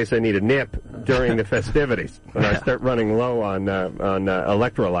Gatorade in case I need a nip during the festivities when I start running low on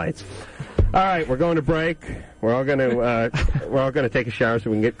electrolytes. All right, we're going to break. We're all gonna take a shower so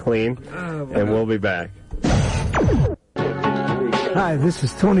we can get clean, and we'll be back. Hi, this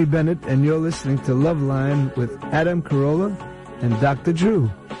is Tony Bennett, and you're listening to Loveline with Adam Carolla and Dr. Drew.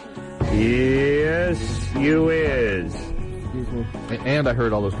 Yes, you is. Excuse me. And I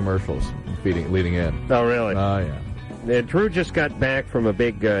heard all those commercials leading in. Oh, really? Oh, yeah. Drew just got back from a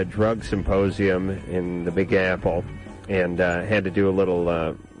big drug symposium in the Big Apple and had to do a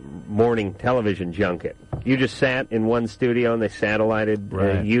little morning television junket. You just sat in one studio and they satellited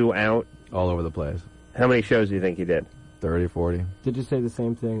you out? All over the place. How many shows do you think you did? 30 or 40. Did you say the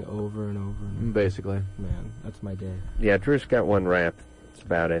same thing over and over? And Basically. Man, that's my day. Yeah, Drew's got one rap. That's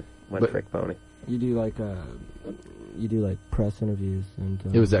about it. One trick pony. You do like press interviews and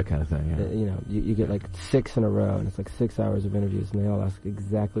it was that kind of thing. Yeah. You get like 6 in a row, and it's like 6 hours of interviews, and they all ask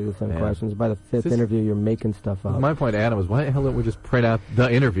exactly the same questions. By the 5th interview, you're making stuff up. My point, Adam, was why the hell don't we just print out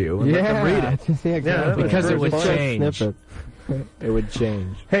the interview and let them read it? Exactly. Because it would change. It would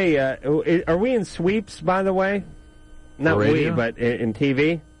change. Hey, are we in sweeps, by the way? Not we, but in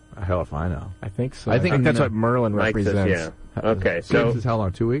TV. Hell if I know. I think so. I think that's what Merlin represents. Yeah. Okay, so this is how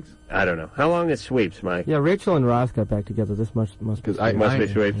long? 2 weeks? I don't know. How long is sweeps, Mike? Yeah, Rachel and Ross got back together. This must be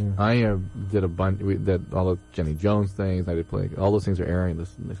sweeps. Yeah. I did a bunch. We did all the Jenny Jones things. I did play. All those things are airing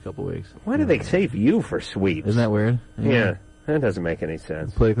this next couple of weeks. Why do they save you for sweeps? Isn't that weird? Yeah. That doesn't make any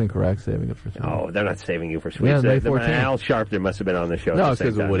sense. Politically correct, saving it for sweeps. Oh, they're not saving you for sweeps. Yeah, May 14th. Al Sharpton must have been on the show. No, it's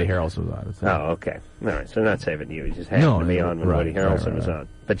because Woody Harrelson was on. Oh, okay. All right, so they're not saving you. You just happened to be on when Woody Harrelson was on.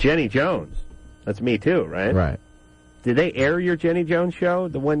 But Jenny Jones, that's me too, right? Right. Did they air your Jenny Jones show,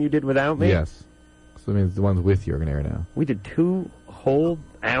 the one you did without me? Yes. So that means the ones with you are going to air now. We did 2 whole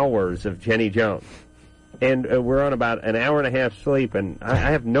hours of Jenny Jones. And we're on about an hour and a half sleep, and I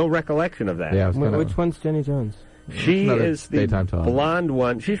have no recollection of that. Yeah, which one's Jenny Jones? She is the blonde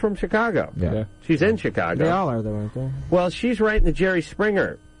one. She's from Chicago. Yeah. She's in Chicago. They all are, though, aren't they? Well, she's right in the Jerry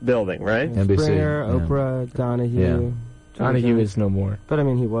Springer building, right? NBC. Springer, Oprah, Donahue. Yeah. Donahue is no more. But, I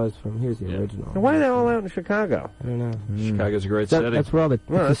mean, he was the original. Why are they all out in Chicago? I don't know. Chicago's a great city. That's where all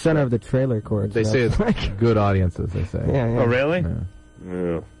the center of the trailer courts. They say it's good audiences, they say. Yeah. Oh, really?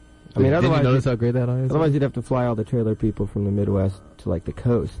 Yeah. I mean, did you notice how great that audience is? Otherwise, you'd have to fly all the trailer people from the Midwest to, like, the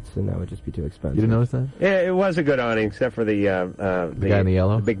coasts, and that would just be too expensive. You didn't notice that? Yeah, it was a good audience, except for the guy in the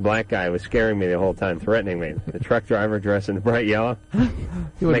yellow? The big black guy was scaring me the whole time, threatening me. The truck driver dressed in bright yellow.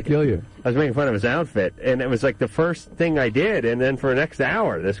 He would kill you. I was making fun of his outfit, and it was like the first thing I did, and then for the next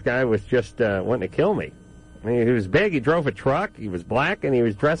hour, this guy was just wanting to kill me. I mean, he was big, he drove a truck, he was black, and he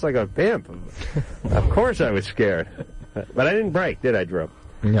was dressed like a pimp. Of course I was scared. But I didn't break, did I, Drew?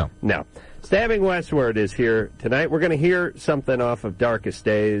 No. No. Stabbing Westward is here tonight. We're going to hear something off of Darkest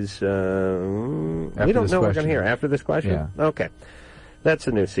Days. We don't know what we're going to hear. After this question? Yeah. Okay. That's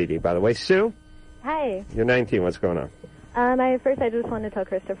a new CD, by the way. Sue? Hi. You're 19. What's going on? I just wanted to tell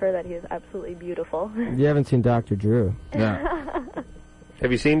Christopher that he is absolutely beautiful. You haven't seen Dr. Drew. Yeah.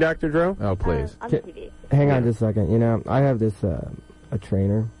 Have you seen Dr. Drew? Oh, please. On the TV. Hang on just a second. You know, I have this, a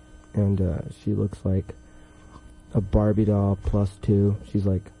trainer, and she looks like a Barbie doll plus 2. She's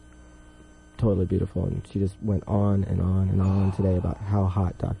like totally beautiful. And she just went on and on and on today about how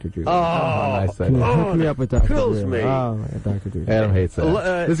hot Dr. Drew is. Oh, nice. Can you hook me up with Dr. kills Drew? me. Oh, my God, Dr. Drew. Adam hates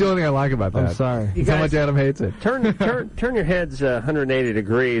that. This is the only thing I like about that. I'm sorry. It's how much Adam hates it. Turn your heads 180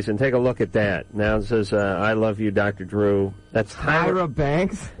 degrees and take a look at that. Now it says, I love you, Dr. Drew. That's Tyra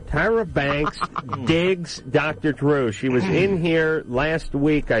Banks? Tyra Banks digs Dr. Drew. She was in here last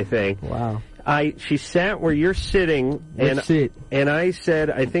week, I think. Wow. She sat where you're sitting. Which seat? And I said,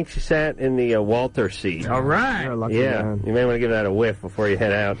 I think she sat in the Walter seat. All right. You're a lucky man. You may want to give that a whiff before you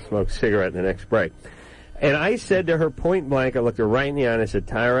head out, smoke a cigarette in the next break. And I said to her point blank, I looked her right in the eye and I said,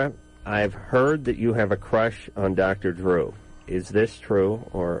 Tyra, I've heard that you have a crush on Dr. Drew. Is this true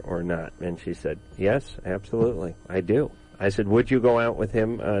or not? And she said, yes, absolutely, I do. I said, would you go out with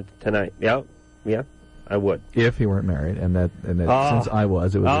him tonight? Yeah, I would. If he weren't married, and that since I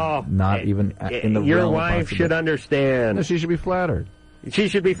was, it was not even in the Your realm of wife possibility. should understand. No, she should be flattered. She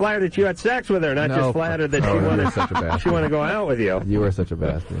should be flattered that you had sex with her, not just flattered that she wanted to go out with you. You are such a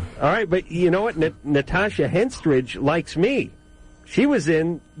bastard. All right, but you know what? Natasha Henstridge likes me. She was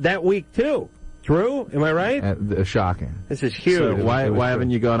in that week too. Drew, am I right? Shocking. This is huge. So why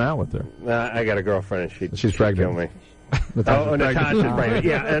haven't you gone out with her? I got a girlfriend, and she's pregnant. Kill me. Natasha's pregnant.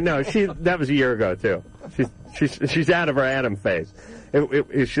 Yeah, no, that was a year ago too. She's out of her Adam phase.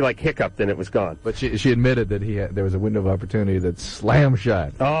 She like hiccuped and it was gone. But she admitted that there was a window of opportunity that slammed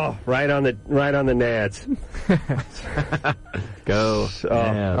shut. Oh, right on the nads. Go.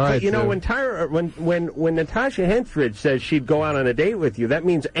 All right, but when Natasha Henstridge says she'd go out on a date with you, that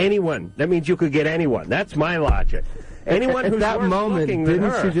means anyone. That means you could get anyone. That's my logic. Anyone at who's that worse moment, looking than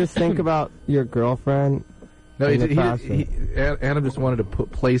didn't her. you just think about your girlfriend? No, Adam just wanted to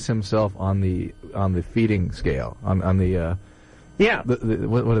place himself on the feeding scale, on the yeah. What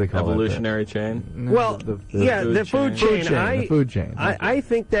do they call evolutionary chain? Well, the food chain. The food chain. I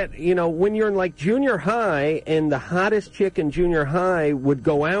think that when you're in like junior high and the hottest chick in junior high would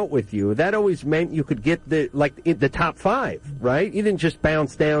go out with you, that always meant you could get the top 5, right? You didn't just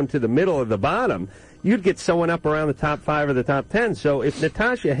bounce down to the middle or the bottom. You'd get someone up around the top 5 or the top 10. So if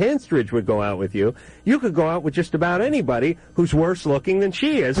Natasha Henstridge would go out with you, you could go out with just about anybody who's worse looking than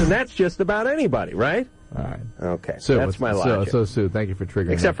she is, and that's just about anybody, right? All right. Okay. So that's my logic. So Sue, thank you for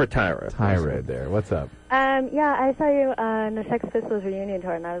triggering. Except for Tyra. Tyra there. What's up? Yeah, I saw you on the Sex Pistols reunion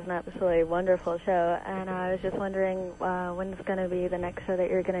tour, and that was an absolutely wonderful show. And I was just wondering when it's going to be the next show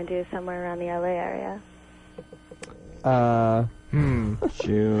that you're going to do somewhere around the LA area.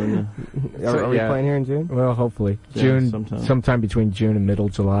 June. Are we playing here in June? Well, hopefully. Yeah, June, sometime between June and middle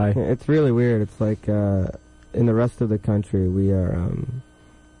July. It's really weird. It's like in the rest of the country, we are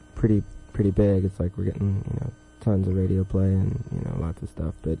pretty big. It's like we're getting tons of radio play and lots of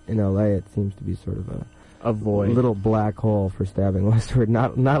stuff. But in LA, it seems to be sort of a void, little black hole for Stabbing Westward.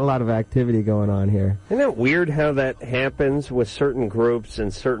 Not a lot of activity going on here. Isn't that weird how that happens with certain groups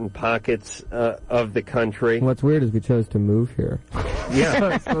and certain pockets of the country? What's weird is we chose to move here.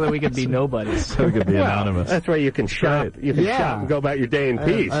 Yeah, so that we could be nobody. So we could be anonymous. That's why you can shop. You can shop and go about your day in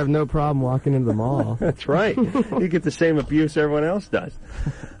peace. I have no problem walking into the mall. That's right. You get the same abuse everyone else does.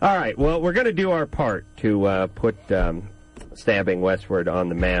 All right. Well, we're going to do our part to put Stabbing Westward on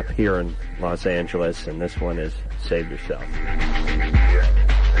the map here in Los Angeles, and this one is Save Yourself.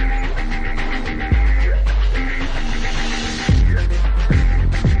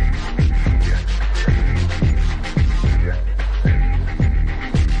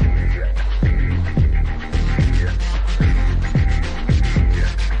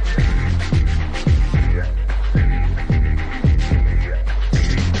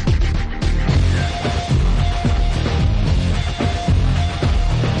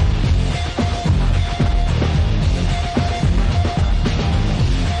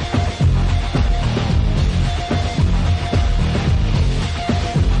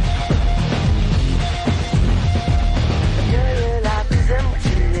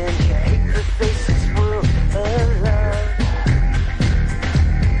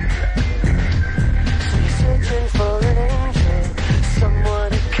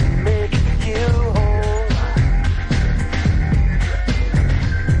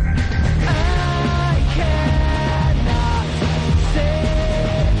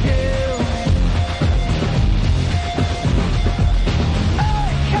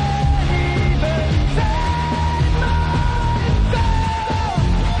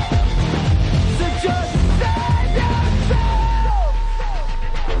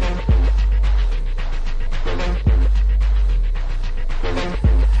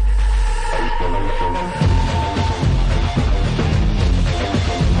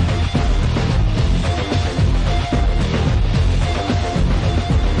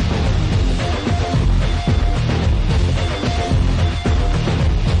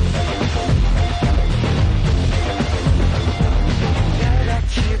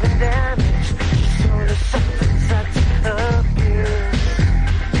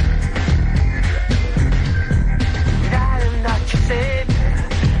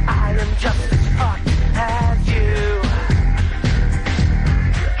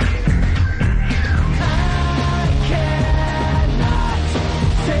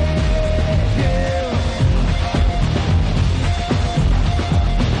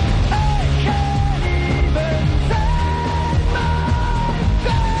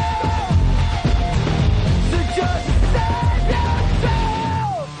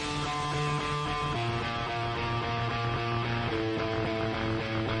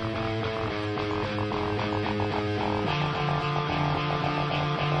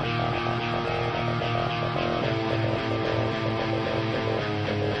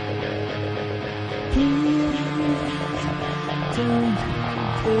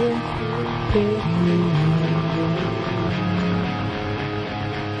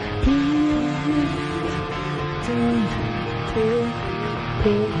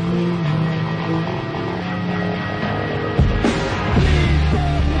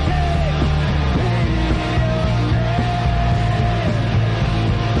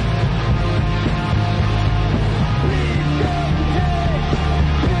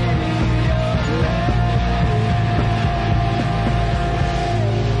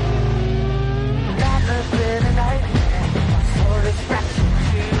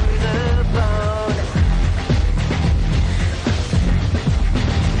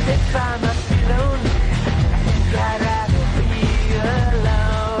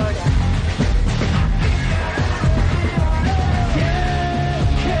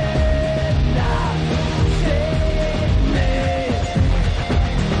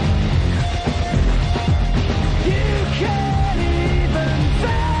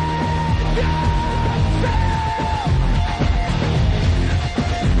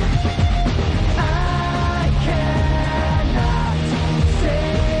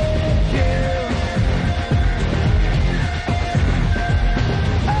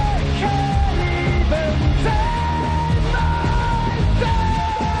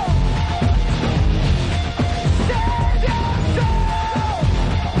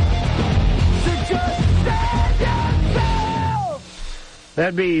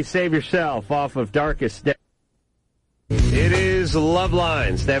 That'd be Save Yourself off of Darkest Day. It is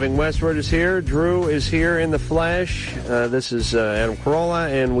Loveline. Stabbing Westward is here. Drew is here in the flesh. This is Adam Carolla,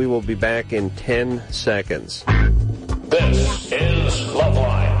 and we will be back in 10 seconds. This is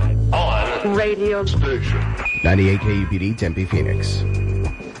Loveline on Radio Station 98 KUPD Tempe, Phoenix.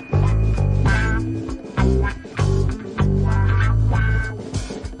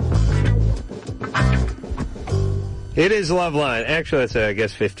 It is Loveline. Actually, that's, I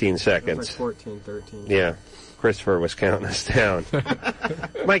guess, 15 seconds. Like 14, 13. Yeah. Christopher was counting us down.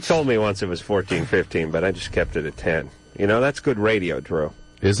 Mike told me once it was 14, 15, but I just kept it at 10. You know, that's good radio, Drew.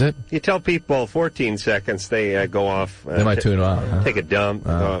 Is it? You tell people 14 seconds, they go off. They might tune out. Huh? Take a dump,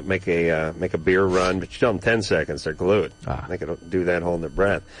 make a beer run, but you tell them 10 seconds, they're glued. They can do that holding their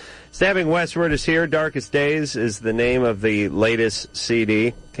breath. Stabbing Westward is here. Darkest Days is the name of the latest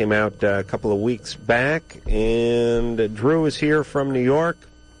CD. Came out a couple of weeks back, and Drew is here from New York,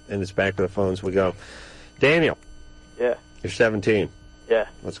 and it's back to the phones we go. Daniel. Yeah. You're 17. Yeah.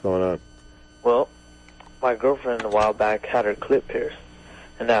 What's going on? Well, my girlfriend a while back had her clit pierced,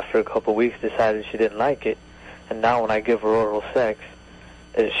 and after a couple of weeks decided she didn't like it, and now when I give her oral sex,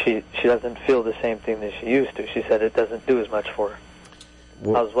 she doesn't feel the same thing that she used to. She said it doesn't do as much for her.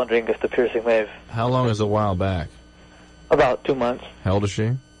 Well, I was wondering if the piercing may have... How long is a while back? About 2 months. How old is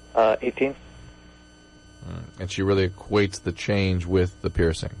she? 18. And she really equates the change with the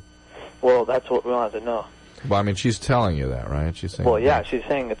piercing. Well, that's what we wanted to know. Well, I mean, she's telling you that, right? She's saying. Well, yeah, she's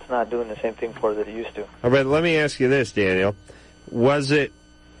saying it's not doing the same thing for her that it used to. All right, let me ask you this, Daniel. Is it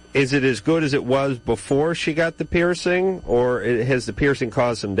as good as it was before she got the piercing, or has the piercing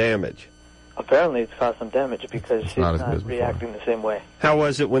caused some damage? Apparently it's caused some damage because she's not not reacting the same way. How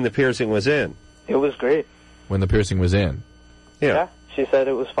was it when the piercing was in? It was great. When the piercing was in? Yeah, she said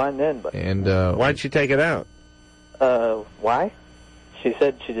it was fine then, but... And, why'd she take it out? Why? She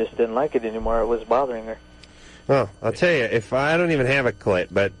said she just didn't like it anymore. It was bothering her. Well, I'll tell you, if I don't even have a clit,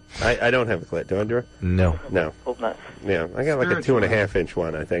 but I don't have a clit, do I, Drew? No. No. Hope not. Yeah, I got like a 2.5-inch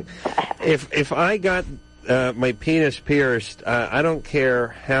one, I think. If I got my penis pierced, I don't care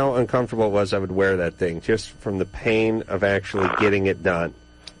how uncomfortable it was, I would wear that thing, just from the pain of actually getting it done.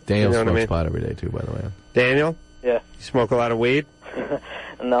 Daniel you know smokes pot every day, too, by the way. Daniel? Yeah. You smoke a lot of weed?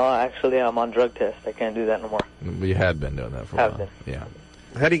 No, actually, I'm on drug test. I can't do that no more. You had been doing that for a while. Have been. Yeah.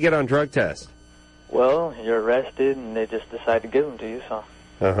 How do you get on drug test? Well, you're arrested, and they just decide to give them to you, so...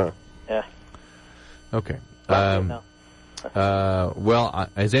 Uh-huh. Yeah. Okay. No. Well,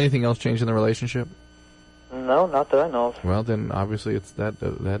 has anything else changed in the relationship? No, not that I know of. Well, then obviously it's that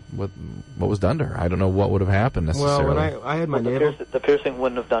what was done to her. I don't know what would have happened necessarily. Well, when I had my navel, the piercing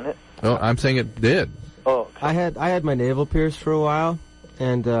wouldn't have done it. No, I'm saying it did. Oh. Okay. I had my navel pierced for a while,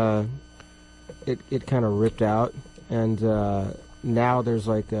 and it kind of ripped out, and now there's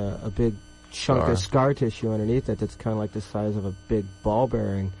like a big chunk of scar tissue underneath it that's kind of like the size of a big ball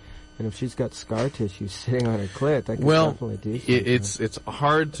bearing. And if she's got scar tissue sitting on her clit, that could definitely do something. It's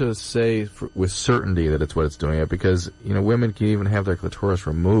hard to say with certainty that it's what it's doing it, because women can even have their clitoris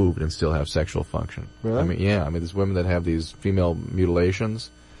removed and still have sexual function. Really? I mean, there's women that have these female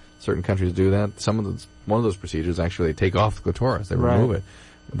mutilations. Certain countries do that. One of those procedures actually they take off the clitoris, they remove it.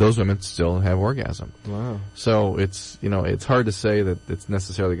 those women still have orgasm. Wow. So it's hard to say that it's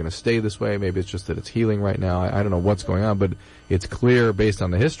necessarily going to stay this way. Maybe it's just that it's healing right now. I don't know what's going on, but it's clear based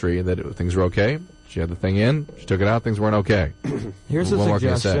on the history that things are okay. She had the thing in, she took it out, things weren't okay. Here's a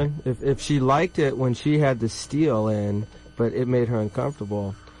suggestion. If she liked it when she had the steel in, but it made her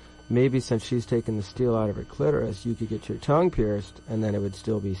uncomfortable, maybe since she's taken the steel out of her clitoris, you could get your tongue pierced, and then it would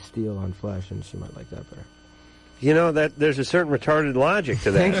still be steel on flesh, and she might like that better. You know, that there's a certain retarded logic to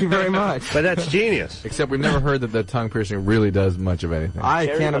that. Thank you very much. But that's genius. Except we've never heard that the tongue piercing really does much of anything. I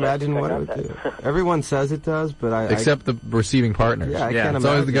can't imagine what it would do. Everyone says it does, but Except the receiving partners. Yeah, I can't it's imagine.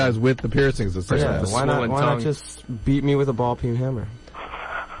 always the guys with the piercings that say that. Why not just beat me with a ball-peen hammer?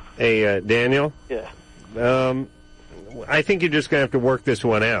 Hey, Daniel? Yeah. I think you're just going to have to work this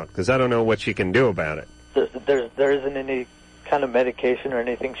one out, because I don't know what she can do about it. There isn't any kind of medication or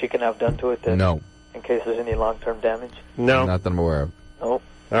anything she can have done to it? No. In case there's any long-term damage? No. Not that I'm aware of. No. All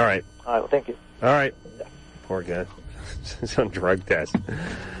right. All right, well, thank you. All right. Yeah. Poor guy. He's on drug test.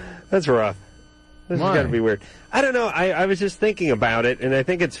 That's rough. This has got to be weird. I don't know. I was just thinking about it, and I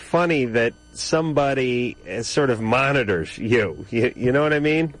think it's funny that somebody sort of monitors you. You know what I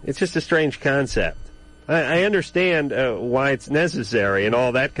mean? It's just a strange concept. I understand why it's necessary and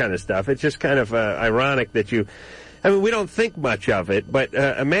all that kind of stuff. It's just kind of ironic that you... I mean, we don't think much of it, but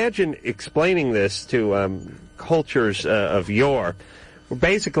imagine explaining this to cultures of yore.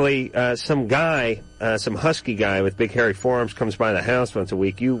 Basically, some guy, some husky guy with big hairy forearms comes by the house once a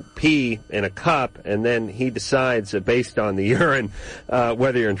week. You pee in a cup, and then he decides, based on the urine,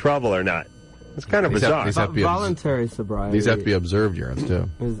 whether you're in trouble or not. It's kind of bizarre. Voluntary sobriety. These have to be observed urines, too.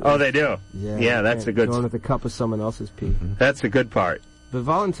 Oh, they do? Yeah, that's the good... Going with a cup of someone else's pee. That's the good part. But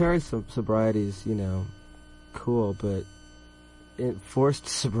voluntary sobriety is, cool, but forced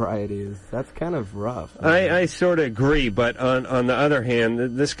sobriety that's kind of rough. I sort of agree, but on the other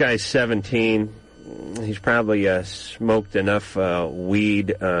hand, this guy's 17. He's probably smoked enough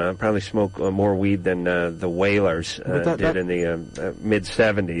weed, probably smoked more weed than the Whalers did in the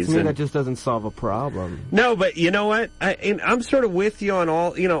mid-'70s. To me, that just doesn't solve a problem. No, but you know what? I'm sort of with you on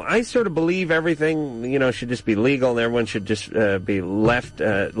all, I sort of believe everything, should just be legal and everyone should just be left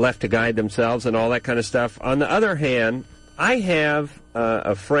to guide themselves and all that kind of stuff. On the other hand, I have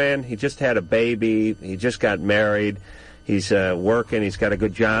a friend, he just had a baby, he just got married, he's working, he's got a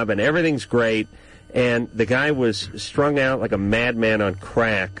good job, and everything's great. And the guy was strung out like a madman on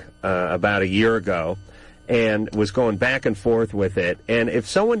crack about a year ago and was going back and forth with it. And if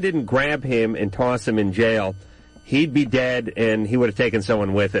someone didn't grab him and toss him in jail, he'd be dead and he would have taken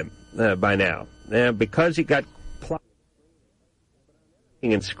someone with him by now. Because he got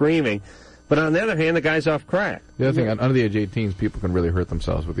and screaming. But on the other hand, the guy's off crack. The other thing, under the age of 18, people can really hurt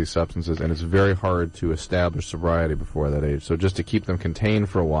themselves with these substances, and it's very hard to establish sobriety before that age. So just to keep them contained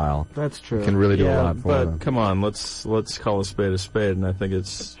for a while, that's true. Can really do a lot for them. But come on, let's call a spade, and I think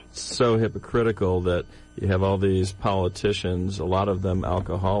it's so hypocritical that you have all these politicians, a lot of them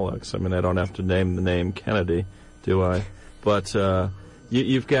alcoholics. I mean, I don't have to name the name Kennedy, do I? But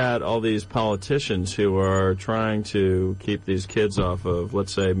you've got all these politicians who are trying to keep these kids off of,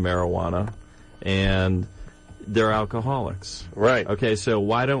 let's say, marijuana, and they're alcoholics. Right. Okay, so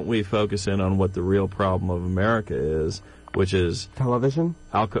why don't we focus in on what the real problem of America is, which is television,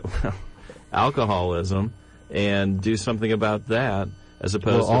 alcoholism, and do something about that, as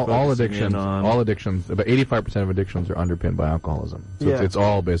opposed to all addictions. About 85% of addictions are underpinned by alcoholism. So it's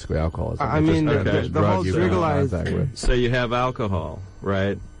all basically alcoholism. I mean, the whole legalized. So you have alcohol,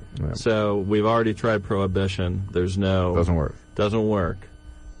 right? Yeah. So we've already tried prohibition. Doesn't work. Doesn't work.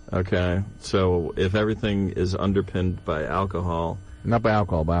 Okay. So if everything is underpinned by alcohol. Not by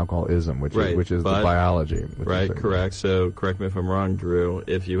alcohol, by alcoholism, which is the biology. Right, correct. So correct me if I'm wrong, Drew.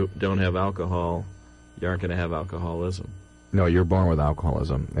 If you don't have alcohol, you aren't going to have alcoholism. No, you're born with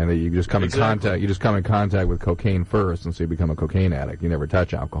alcoholism, and you just come in contact. You just come in contact with cocaine first, and so you become a cocaine addict. You never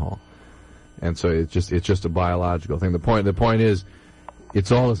touch alcohol, and so it's just a biological thing. The point is,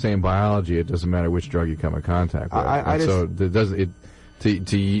 it's all the same biology. It doesn't matter which drug you come in contact with.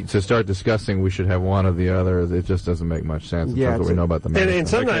 To start discussing we should have one or the other, it just doesn't make much sense in terms of what we know about the medicine. And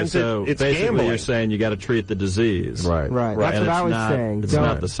sometimes it's basically gambling. You're saying you got to treat the disease. Right. That's what I was saying. It's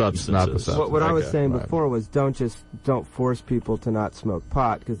not the substances. What I was saying before was don't force people to not smoke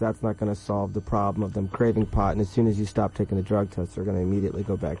pot, because that's not going to solve the problem of them craving pot. And as soon as you stop taking the drug test, they're going to immediately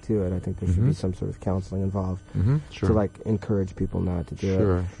go back to it. I think there should be some sort of counseling involved to encourage people not to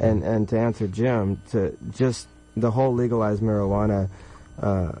do it. And to answer Jim, to just the whole legalized marijuana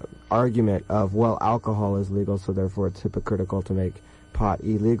argument of, well, alcohol is legal, so therefore it's hypocritical to make pot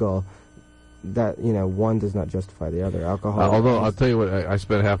illegal. that one does not justify the other. Alcohol. Although I'll tell you what, I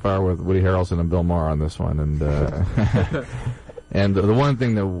spent a half hour with Woody Harrelson and Bill Maher on this one, and and the one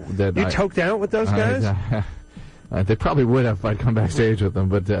thing that you choked out with those guys. They probably would have if I'd come backstage with them,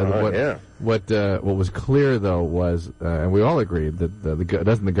 but what was clear though was, and we all agreed that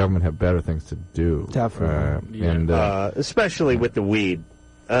doesn't the government have better things to do? Definitely, and especially with the weed.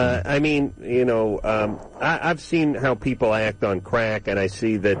 I mean, I've seen how people act on crack, and I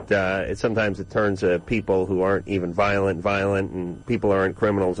see that sometimes it turns people who aren't even violent, and people aren't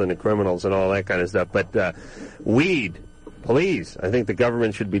criminals into criminals and all that kind of stuff. But weed, please, I think the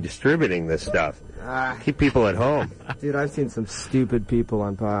government should be distributing this stuff. Keep people at home. Dude, I've seen some stupid people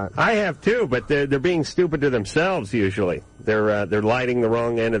on pot. I have too, but they're being stupid to themselves usually. They're lighting the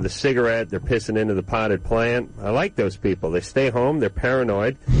wrong end of the cigarette. They're pissing into the potted plant. I like those people. They stay home. They're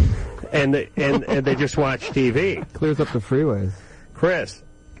paranoid, and they just watch TV. Clears up the freeways. Chris.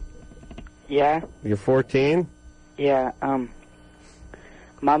 Yeah. You're 14. Yeah.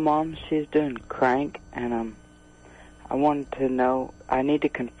 My mom, she's doing crank, and I wanted to know. I need to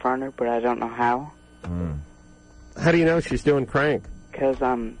confront her, but I don't know how. How do you know she's doing crank? Because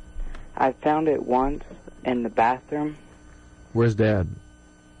I found it once in the bathroom. Where's Dad?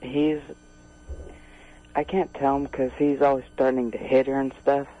 I can't tell him because he's always starting to hit her and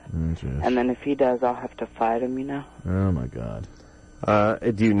stuff. And then if he does, I'll have to fight him, Oh, my God.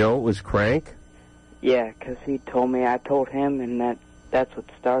 Do you know it was crank? Yeah, because he told me. I told him, and that's what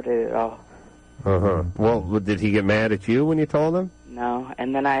started it all. Well, did he get mad at you when you told him? No,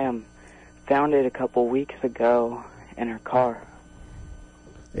 and then I found it a couple weeks ago in her car.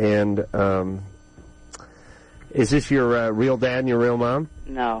 And is this your real dad and your real mom?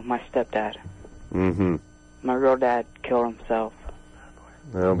 No, my stepdad. Mm-hmm. My real dad killed himself.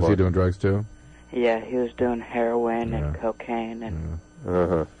 Oh, was he doing drugs too? Yeah, he was doing heroin and cocaine and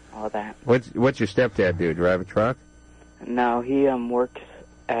all that. What's your stepdad do? Drive a truck? No, he works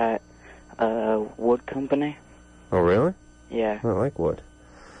at a wood company. Oh, really? Yeah. I like wood.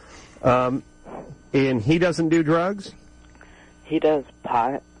 And he doesn't do drugs? He does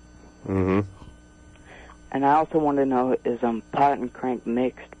pot. Mm-hmm. And I also want to know, is pot and crank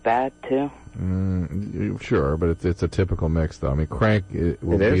mixed bad too? Sure, but it's a typical mix though. I mean, crank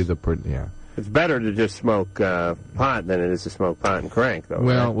will be the It's better to just smoke pot than it is to smoke pot and crank, though.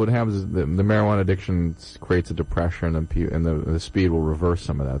 Well, right? what happens is the marijuana addiction creates a depression, and the speed will reverse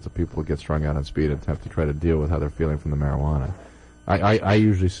some of that. So people will get strung out on speed and have to try to deal with how they're feeling from the marijuana. I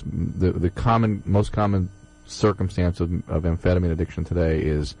usually the most common circumstance of amphetamine addiction today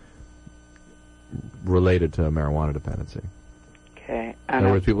is related to marijuana dependency. Okay. In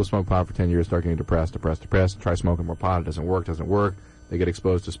other words, people smoke pot for 10 years, start getting depressed, try smoking more pot, it doesn't work. They get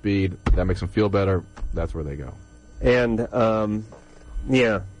exposed to speed, that makes them feel better, that's where they go. And, I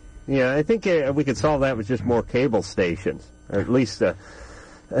think we could solve that with just more cable stations, or at least keep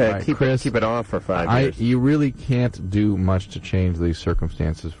it off for 5 years. You really can't do much to change these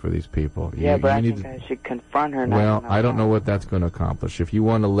circumstances for these people. Yeah, but I think I should confront her now. Well, I don't know what that's going to accomplish. If you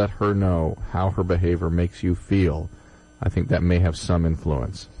want to let her know how her behavior makes you feel, I think that may have some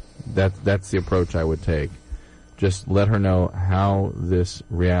influence. That's the approach I would take. Just let her know how this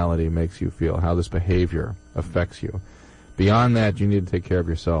reality makes you feel, how this behavior affects you. Beyond that, you need to take care of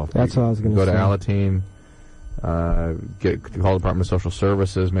yourself. That's what I was going to say. Go to Alateen, call the Department of Social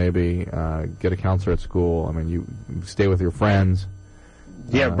Services, maybe, get a counselor at school. I mean, you stay with your friends.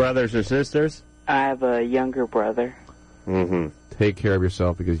 Do you have brothers or sisters? I have a younger brother. Mm-hmm. Take care of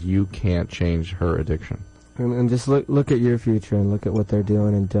yourself because you can't change her addiction. And just look at your future and look at what they're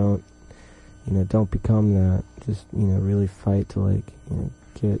doing, and don't become that. Just really fight to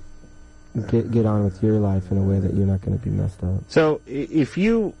get on with your life in a way that you're not going to be messed up. So if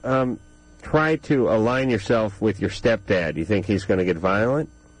you try to align yourself with your stepdad, you think he's going to get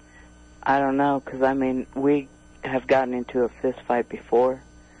violent? I don't know, because we have gotten into a fist fight before,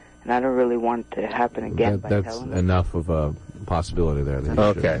 and I don't really want it to happen again. That's enough of a possibility there.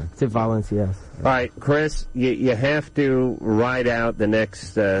 Okay. It's violence, yes. All right, Chris, you have to ride out the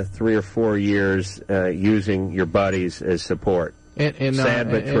next 3 or 4 years using your buddies as support. And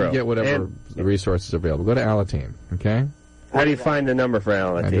sad but true. And get whatever resources available. Go to Alateen, okay? How do you find the number for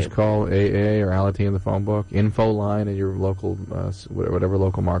Alateen? And just call AA or Alateen in the phone book. Info line in your local, whatever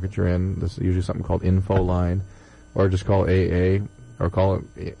local market you're in. There's usually something called Info line. Or just call AA. Or call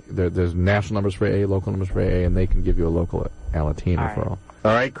it. There's national numbers for AA, local numbers for AA, and they can give you a local Alateen referral.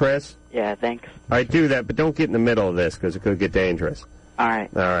 All right, Chris? Yeah, thanks. All right, do that, but don't get in the middle of this because it could get dangerous. All right.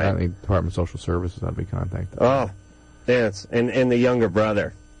 All right. I think Department of Social Services ought to be contacted. Oh, yes, and the younger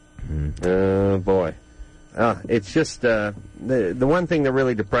brother. Oh, boy. It's just the one thing that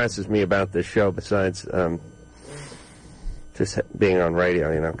really depresses me about this show, besides just being on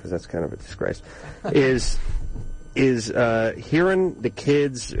radio, because that's kind of a disgrace, is hearing the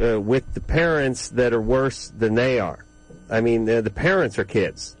kids with the parents that are worse than they are. I mean, the parents are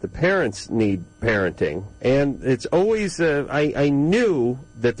kids. The parents need parenting. And it's always, I knew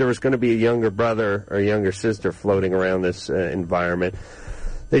that there was going to be a younger brother or a younger sister floating around this environment.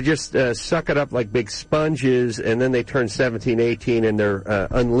 They just suck it up like big sponges, and then they turn 17, 18, and they're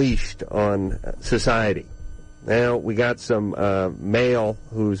unleashed on society. Now, we got some male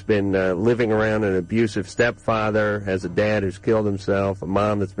who's been living around an abusive stepfather, has a dad who's killed himself, a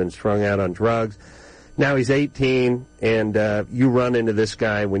mom that's been strung out on drugs. Now he's 18, and you run into this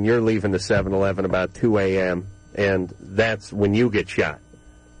guy when you're leaving the 7-Eleven about 2 a.m., and that's when you get shot.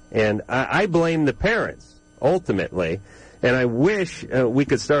 And I blame the parents, ultimately, and I wish we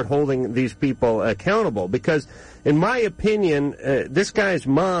could start holding these people accountable, because in my opinion, this guy's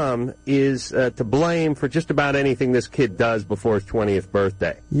mom is to blame for just about anything this kid does before his 20th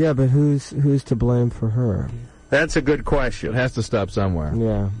birthday. Yeah, but who's to blame for her? That's a good question. It has to stop somewhere.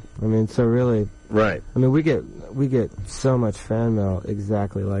 Yeah, I mean, so really, right? I mean, we get so much fan mail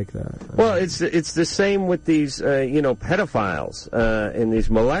exactly like that. Well, it's the same with these pedophiles and these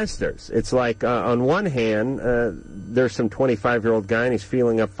molesters. It's like on one hand, there's some 25-year-old guy and he's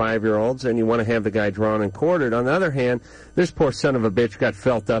feeling up 5-year-olds, and you want to have the guy drawn and quartered. On the other hand, this poor son of a bitch got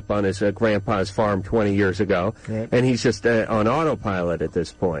felt up on his grandpa's farm 20 years ago, right, and he's just on autopilot at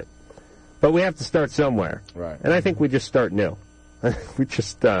this point. But we have to start somewhere, right? And I think we just start new. We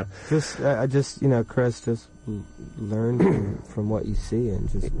just Chris, just learn from what you see and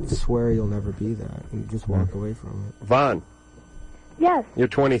just swear you'll never be that, and just walk away from it. Vaughn. Yes. You're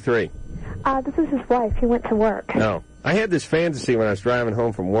 23. This is his wife. He went to work. No. I had this fantasy when I was driving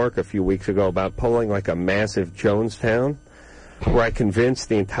home from work a few weeks ago about pulling like a massive Jonestown, where I convinced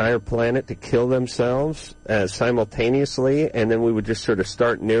the entire planet to kill themselves simultaneously, and then we would just sort of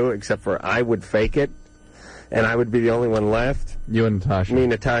start new, except for I would fake it, and I would be the only one left. You and Natasha. Me,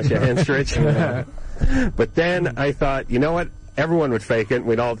 Natasha Henstridge. But then I thought, you know what? Everyone would fake it, and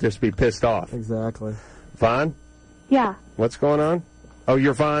we'd all just be pissed off. Exactly. Vaughn? Yeah. What's going on? Oh,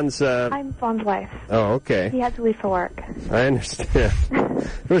 you're Vaughn's... I'm Vaughn's wife. Oh, okay. He had to leave for work. I understand.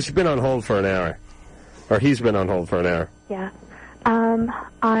 Well, she's been on hold for an hour. Or he's been on hold for an hour. Yeah. I'm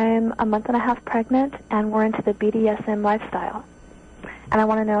a month and a half pregnant, and we're into the BDSM lifestyle. And I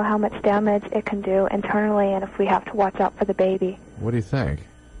want to know how much damage it can do internally, and if we have to watch out for the baby. What do you think?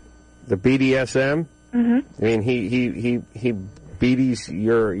 The BDSM? Mm-hmm. I mean, he beaties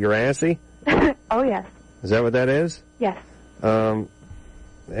your assy? Oh, yes. Is that what that is? Yes. Why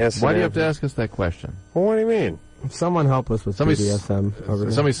do you have to ask us that question? Well, what do you mean? Someone help us with BDSM over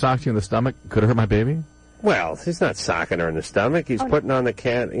here. Somebody socked you in the stomach? Could it hurt my baby? Well, he's not socking her in the stomach. He's putting on the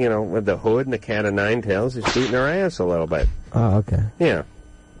cat, with the hood and the cat of nine tails. He's beating her ass a little bit. Oh, okay. Yeah.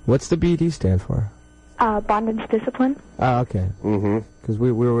 What's the BD stand for? Bondage discipline. Oh, okay. Mm-hmm. Because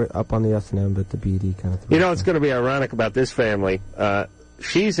we were up on the S&M, but the BD kind of threw it's going to be ironic about this family.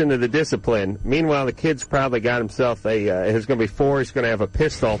 She's into the discipline. Meanwhile, the kid's probably got himself there's going to be 4. He's going to have a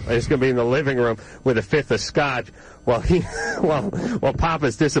pistol, and he's going to be in the living room with a 5th of scotch while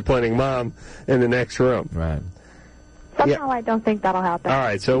Papa's disciplining Mom in the next room. Right. Somehow I don't think that'll happen. All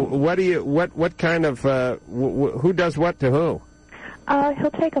right. So what kind of who does what to who?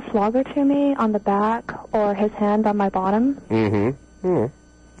 He'll take a flogger to me on the back or his hand on my bottom. Mm-hmm.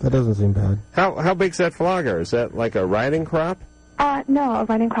 Mm-hmm. That doesn't seem bad. How big's that flogger? Is that like a riding crop? No, a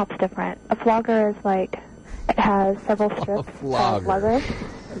riding crop's different. A flogger is like, it has several strips of leather.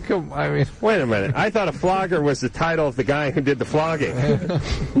 Wait a minute. I thought a flogger was the title of the guy who did the flogging.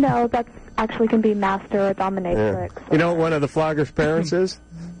 No, that's actually can be master or dominatrix. Yeah. You know what one of the flogger's parents is?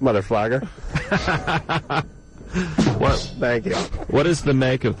 Mother Flogger. Well, thank you. What is the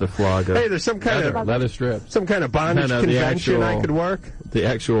make of the flogger? Hey, there's some kind of leather strip. Some kind of bondage convention I could work. The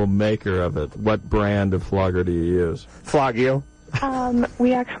actual maker of it. What brand of flogger do you use? Flogio.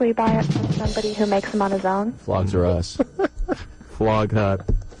 We actually buy it from somebody who makes them on his own. Flogs are us. Flog Hut.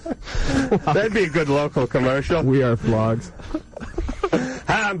 That'd be a good local commercial. We are Flogs.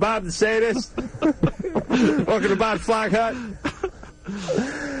 Hi, I'm Bob the Sadist. Welcome to Bob's Flog Hut.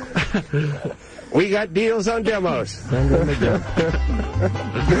 We got deals on demos.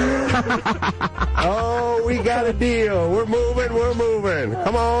 Oh, we got a deal. We're moving.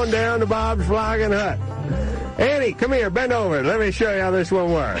 Come on down to Bob's Flogging Hut. Annie, come here, bend over. Let me show you how this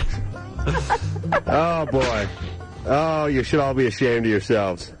one works. Oh, boy. Oh, you should all be ashamed of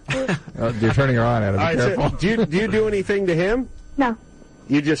yourselves. You're turning her on, Adam. Be careful. So, do you do anything to him? No.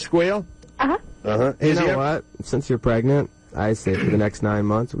 You just squeal? Uh-huh. Uh-huh. You know what? Since you're pregnant, I say for the next 9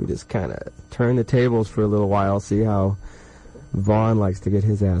 months, we just kind of turn the tables for a little while, see how Vaughn likes to get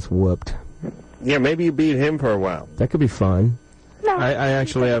his ass whooped. Yeah, maybe you beat him for a while. That could be fun. No, I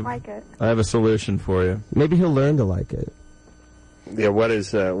actually have like it. I have a solution for you. Maybe he'll learn to like it. Yeah, what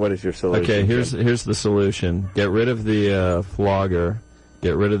is your solution? Okay, here's the solution. Get rid of the flogger.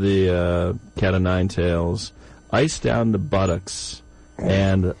 Get rid of the cat o' nine tails. Ice down the buttocks,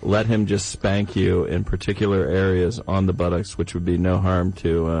 and let him just spank you in particular areas on the buttocks, which would be no harm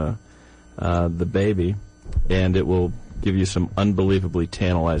to the baby, and it will give you some unbelievably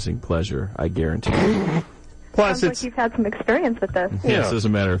tantalizing pleasure, I guarantee you. Plus, Sounds like you've had some experience with this. Yes, as a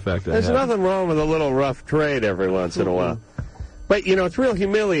matter of fact, there's nothing wrong with a little rough trade every once in a while. But, it's real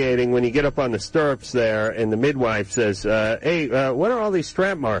humiliating when you get up on the stirrups there and the midwife says, hey, what are all these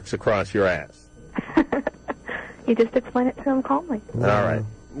strap marks across your ass? You just explain it to him calmly. All right.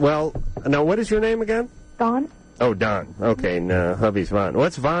 Well, now, what is your name again? Dawn? Oh, Don. Okay, no, hubby's Vaughn.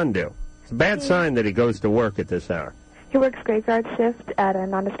 What's Vaughn do? It's a bad sign that he goes to work at this hour. He works graveyard shift at a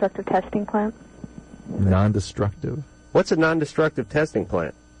non-destructive testing plant. Non-destructive? What's a non-destructive testing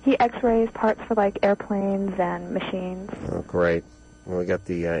plant? He x-rays parts for, like, airplanes and machines. Oh, great. Well, we got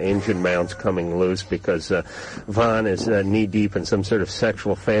the engine mounts coming loose because Vaughn is knee-deep in some sort of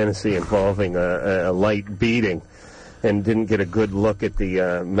sexual fantasy involving a light beating and didn't get a good look at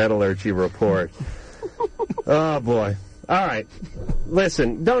the metallurgy report. Oh, boy. All right.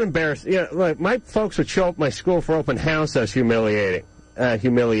 Listen, don't embarrass. Look, my folks would show up at my school for open house as humiliated,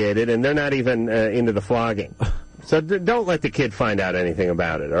 and they're not even into the flogging. So don't let the kid find out anything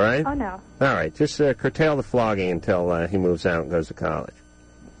about it, all right? Oh, no. All right. Just curtail the flogging until he moves out and goes to college.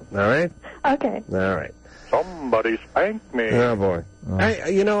 All right? Okay. All right. Somebody spank me. Oh, boy.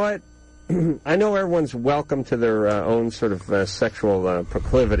 You know what? I know everyone's welcome to their own sort of sexual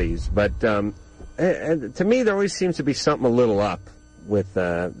proclivities, but to me there always seems to be something a little up with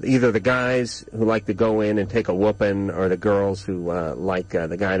either the guys who like to go in and take a whooping or the girls who like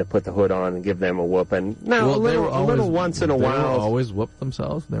the guy to put the hood on and give them a whooping. No, well, a little once in a while. They always whooped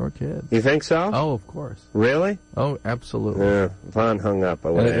themselves when they were kids. You think so? Oh, of course. Really? Oh, absolutely. Yeah, Vaughn hung up.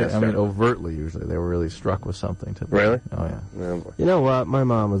 I mean, overtly, usually. They were really struck with something. Really? Oh, yeah. Oh, you know what? My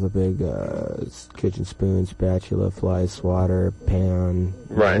mom was a big kitchen spoon, spatula, fly swatter, pan,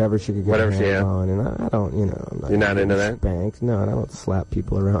 whatever she could get her hands on. And I don't, You're not into that? Spanked. No, I don't slap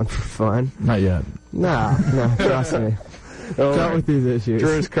people around for fun. Not yet. No, trust me. Dealt with these issues.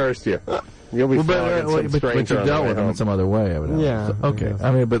 Drew's cursed you. You'll be flogging some stranger but you dealt with them in some other way, evidently. Yeah. So, okay.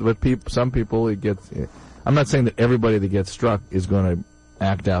 I mean, but some people, it gets... I'm not saying that everybody that gets struck is going to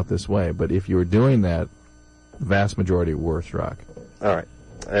act out this way, but if you were doing that, the vast majority were struck. All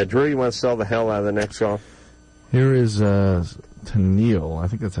right. Drew, you want to sell the hell out of the next call? Here is to Neil. I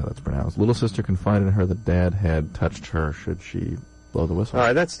think that's how that's pronounced. Little sister confided in her that Dad had touched her. Should she blow the whistle? All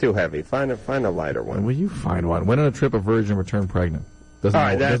right, that's too heavy. Find a lighter one. Will you find one? Went on a trip, a virgin, returned pregnant.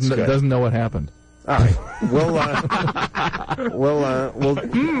 Doesn't know what happened. All right,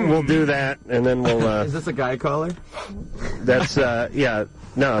 we'll do that, and then we'll. Is this a guy caller? That's yeah.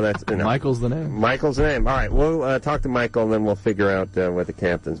 No, that's Michael's the name. Michael's the name. All right, we'll talk to Michael, and then we'll figure out what the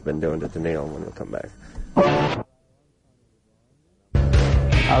captain's been doing to Neil when we come back.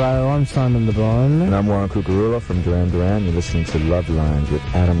 Hello, I'm Simon LeBron. And I'm Warren Cucurula from Duran Duran. You're listening to Love Lines with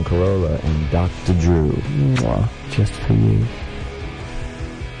Adam Carolla and Dr. Drew. Mwah, just for you.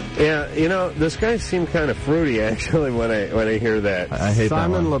 Yeah, this guy seemed kind of fruity, actually, when I hear that. I hate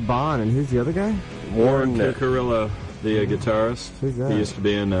Simon that one. LeBon, and who's the other guy? Warren Cucurilla, the guitarist. Who's that? He used to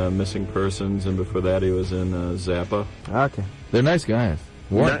be in Missing Persons, and before that he was in Zappa. Okay. They're nice guys.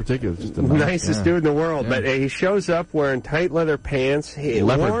 Warren in particular is just a nicest dude in the world, but he shows up wearing tight leather pants.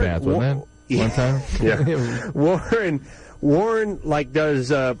 Leopard pants, wasn't it? One time? Yeah. Warren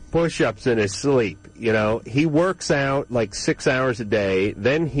does push-ups in his sleep. He works out 6 hours a day.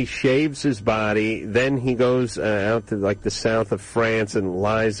 Then he shaves his body. Then he goes out to the south of France and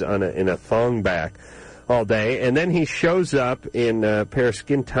lies in a thong back all day. And then he shows up in a pair of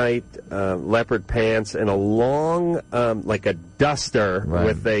skin-tight leopard pants and a long like a duster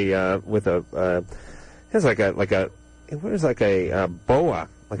with a it's like a boa,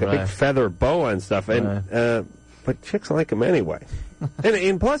 like a big feather boa and stuff. And but chicks like him anyway.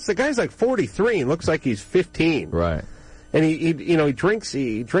 and plus the guy's 43 and looks like he's 15. Right. And he drinks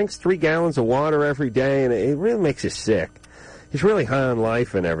 3 gallons of water every day, and it really makes you sick. He's really high on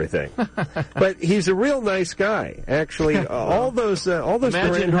life and everything. But he's a real nice guy, actually. all those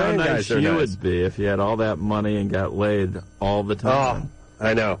Imagine Duran how Duran nice guys are you nice. would be if you had all that money and got laid all the time. Oh,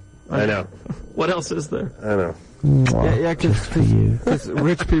 I know. What else is there? I know. Yeah, because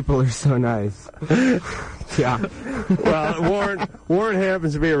rich people are so nice. Yeah. Well, Warren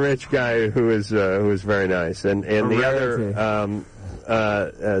happens to be a rich guy who is very nice, and the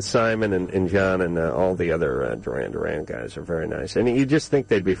other Simon and John and all the other Duran guys are very nice, and you just think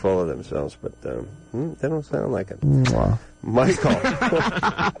they'd be full of themselves, but they don't sound like it. Michael.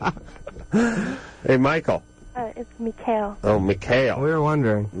 Hey, Michael. It's Mikhail. Oh, Mikhail. We were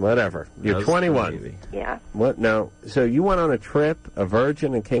wondering. Whatever. You're 21. Yeah. What? No. So you went on a trip, a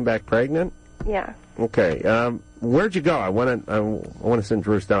virgin, and came back pregnant? Yeah. Okay. Where'd you go? I want to send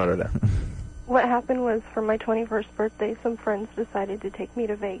Drew's daughter there. What happened was, for my 21st birthday, some friends decided to take me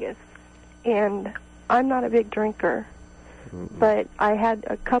to Vegas. And I'm not a big drinker, but I had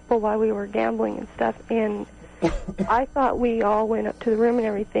a couple while we were gambling and stuff, and I thought we all went up to the room and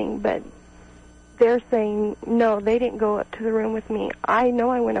everything, but they're saying, no, they didn't go up to the room with me. I know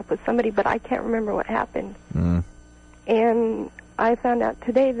I went up with somebody, but I can't remember what happened. And I found out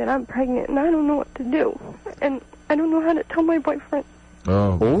today that I'm pregnant, and I don't know what to do. And I don't know how to tell my boyfriend.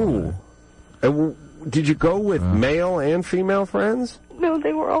 Oh. Did you go with male and female friends? No,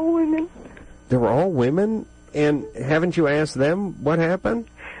 they were all women. They were all women? And haven't you asked them what happened?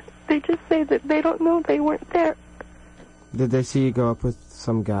 They just say that they don't know, they weren't there. Did they see you go up with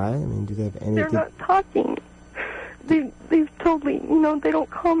some guy? I mean, do they have any... They're not talking. They've told me, they don't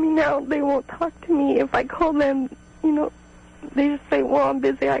call me now. They won't talk to me. If I call them, they just say, well, I'm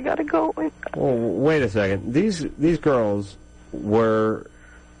busy, I gotta go. And well, wait a second. These girls were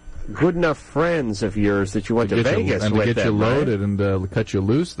good enough friends of yours that you went to Vegas with them, to get you loaded and cut you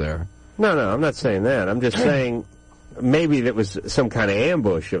loose there. No, I'm not saying that. I'm just saying maybe that was some kind of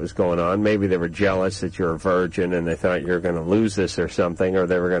ambush that was going on. Maybe they were jealous that you're a virgin and they thought you were going to lose this or something, or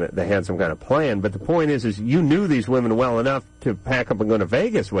they had some kind of plan. But the point is you knew these women well enough to pack up and go to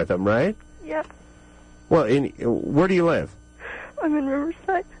Vegas with them, right? Yeah. Well, where do you live? I'm in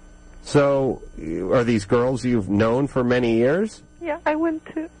Riverside. So, are these girls you've known for many years? Yeah, I went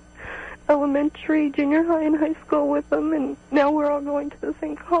to elementary, junior high, and high school with them, and now we're all going to the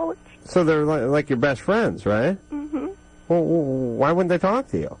same college. So they're like your best friends, right? Mm-hmm. Well, why wouldn't they talk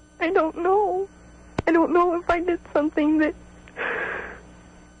to you? I don't know. I don't know if I did something that...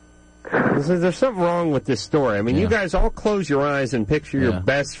 There's something wrong with this story. I mean, you guys all close your eyes and picture your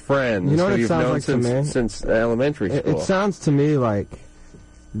best friends You know what who it you've sounds known like to me? since elementary school. It sounds to me like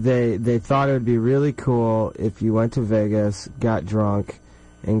they thought it would be really cool if you went to Vegas, got drunk,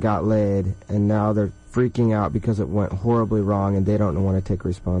 and got laid, and now they're freaking out because it went horribly wrong and they don't want to take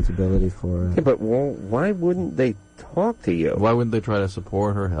responsibility for it. Yeah, but why wouldn't they talk to you? Why wouldn't they try to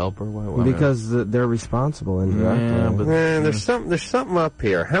support her, help her? Why because they're responsible indirectly. Yeah, but there's something up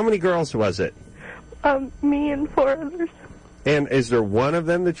here. How many girls was it? Me and 4 others. And is there one of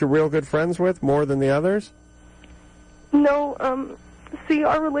them that you're real good friends with more than the others? No, see,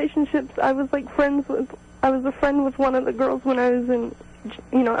 our relationships, I was a friend with one of the girls when I was in,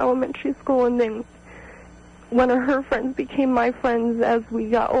 elementary school, and then one of her friends became my friends as we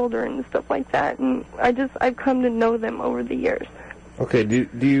got older and stuff like that, and I've come to know them over the years. Okay, do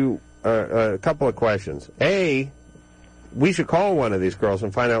you, a couple of questions. A, we should call one of these girls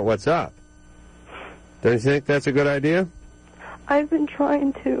and find out what's up. Don't you think that's a good idea? I've been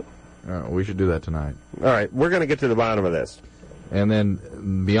trying to. We should do that tonight. All right, we're going to get to the bottom of this. And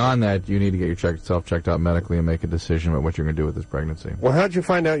then, beyond that, you need to get yourself checked out medically and make a decision about what you're going to do with this pregnancy. Well, how'd you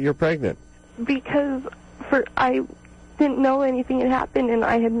find out you're pregnant? Because I didn't know anything had happened, and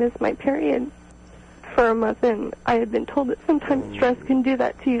I had missed my period for a month, and I had been told that sometimes stress can do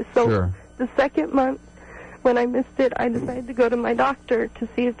that to you. So the second month, when I missed it, I decided to go to my doctor to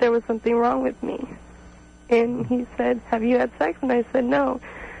see if there was something wrong with me. And he said, have you had sex? And I said, no.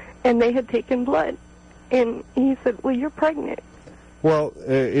 And they had taken blood. And he said, well, you're pregnant. Well,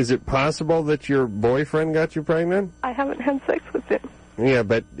 is it possible that your boyfriend got you pregnant? I haven't had sex with him. Yeah,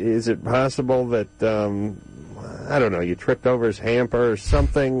 but is it possible that, I don't know, you tripped over his hamper or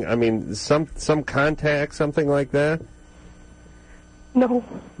something? I mean, some contact, something like that? No.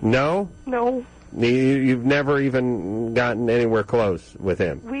 No? No. You've never even gotten anywhere close with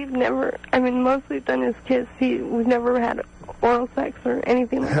him? We've never, most we've done is kiss. We've never had oral sex or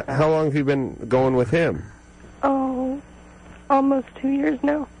anything like that. How long have you been going with him? Oh, almost 2 years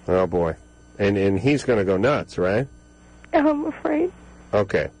now. Oh, boy. And he's going to go nuts, right? I'm afraid.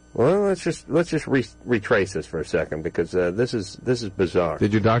 Okay. Well, let's just retrace this for a second, because this is bizarre.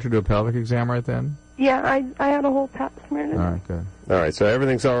 Did your doctor do a pelvic exam right then? Yeah, I had a whole pap smear. All right, good. All right, so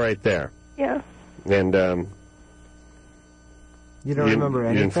everything's all right there. Yeah. And you don't remember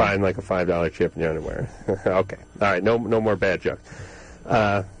anything? You didn't find like a $5 chip in your underwear. Okay. All right. No more bad jokes.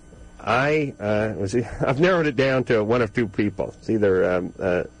 All I've narrowed it down to one of two people. It's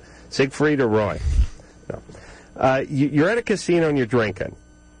either Siegfried or Roy. No. You're at a casino and you're drinking,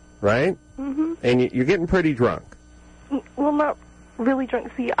 right? Mm-hmm. And you're getting pretty drunk. Well, not really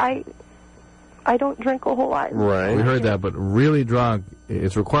drunk. See, I don't drink a whole lot. Right. We heard that, but really drunk,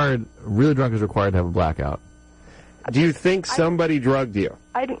 it's required. Really drunk is required to have a blackout. Do you think somebody drugged you?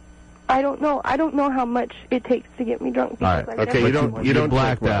 I don't know. I don't know how much it takes to get me drunk. All right. Okay, you don't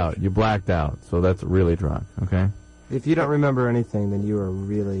blacked out. You blacked out. So that's really drunk. Okay. If you don't remember anything, then you are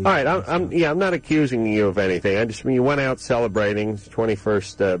really... All right, I'm not accusing you of anything. I just mean you went out celebrating his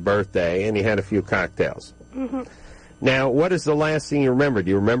 21st birthday, and you had a few cocktails. Mm-hmm. Now, what is the last thing you remember? Do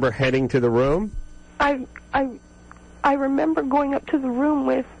you remember heading to the room? I remember going up to the room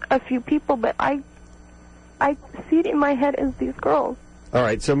with a few people, but I see it in my head as these girls. All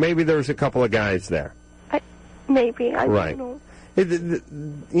right, so maybe there's a couple of guys there. Maybe. I Right. don't know.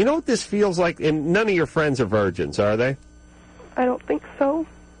 You know what this feels like? And none of your friends are virgins, are they? I don't think so.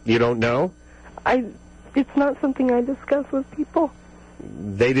 You don't know? It's not something I discuss with people.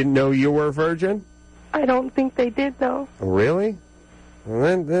 They didn't know you were a virgin? I don't think they did, though. Really?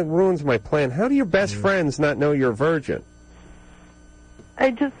 Well, that ruins my plan. How do your best friends not know you're a virgin?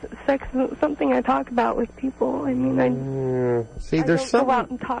 Sex isn't something I talk about with people. I mean, I don't go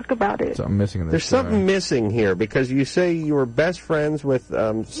out and talk about it. Something missing in this There's something missing here, because you say you were best friends with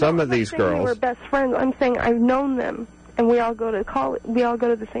some of these We girls. were best friends. I'm saying I've known them, and we all go to college. We all go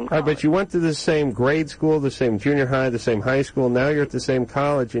to the same All college. right, but you went to the same grade school, the same junior high, the same high school. Now you're at the same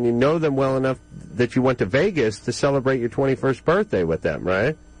college, and you know them well enough that you went to Vegas to celebrate your 21st birthday with them,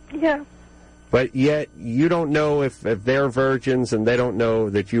 right? Yeah. But yet you don't know if they're virgins, and they don't know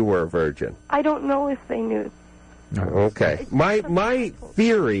that you were a virgin. I don't know if they knew. Okay. My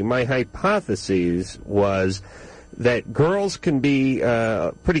theory, my hypothesis was that girls can be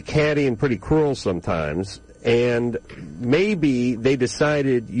pretty catty and pretty cruel sometimes, and maybe they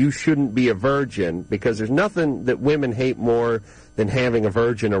decided you shouldn't be a virgin, because there's nothing that women hate more than having a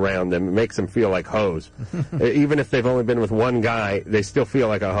virgin around them. It makes them feel like hoes. Even if they've only been with one guy, they still feel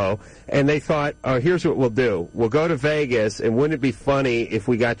like a hoe. And they thought, oh, here's what we'll do. We'll go to Vegas, and wouldn't it be funny if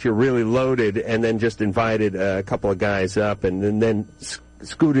we got you really loaded and then just invited a couple of guys up and then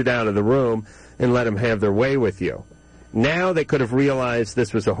scooted out of the room and let them have their way with you. Now they could have realized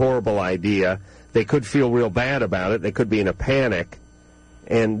this was a horrible idea. They could feel real bad about it. They could be in a panic.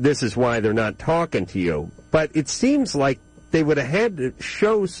 And this is why they're not talking to you. But it seems like they would have had to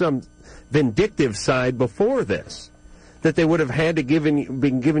show some vindictive side before this. That they would have had to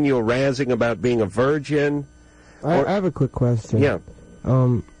been giving you a razzing about being a virgin. I have a quick question. Yeah.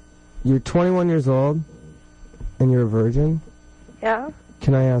 You're 21 years old, and you're a virgin? Yeah.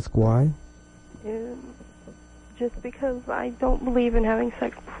 Can I ask why? Just because I don't believe in having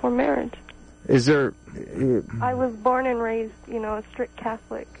sex before marriage. Is there... I was born and raised, a strict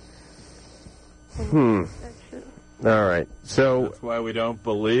Catholic. All right. So... That's why we don't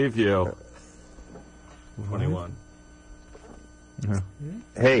believe you. 21.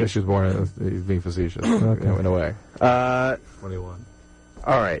 Hey. Yeah, she was born, he's being facetious, in a way. 21.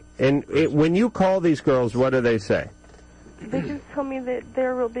 All right. And when you call these girls, what do they say? They just tell me that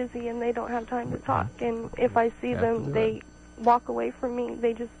they're real busy and they don't have time to talk. And if I see them, they walk away from me.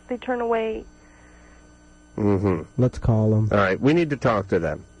 They turn away. Mm-hmm. Let's call them. All right. We need to talk to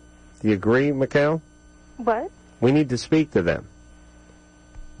them. Do you agree, Mikhail? What? We need to speak to them.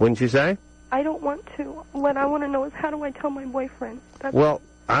 Wouldn't you say? I don't want to. What I want to know is, how do I tell my boyfriend? Well,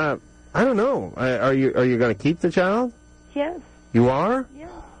 I don't know. Are you going to keep the child? Yes. You are? Yeah.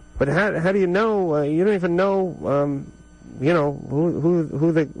 But how do you know? You don't even know,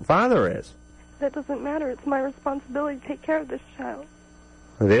 who the father is. That doesn't matter. It's my responsibility to take care of this child.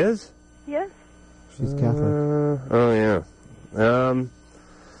 It is? Yes. She's Catholic. Oh, yeah.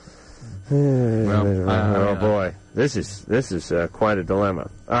 Oh boy, this is quite a dilemma.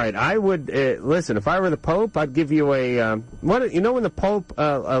 All right, I would listen. If I were the Pope, I'd give you a when the Pope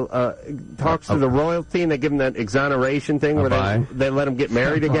talks to the royalty and they give him that exoneration thing where they let him get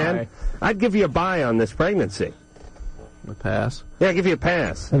married again. I'd give you a bye on this pregnancy. A pass? Yeah, I'd give you a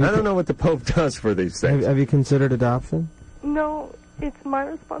pass. I don't know what the Pope does for these things. Have you considered adoption? No. It's my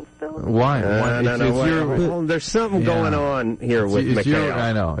responsibility. Why? There's something going on here with Mikhail.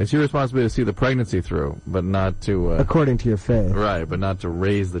 I know. It's your responsibility to see the pregnancy through, but not to... according to your faith. Right, but not to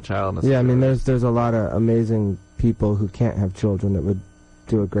raise the child. Yeah, I mean, there's a lot of amazing people who can't have children that would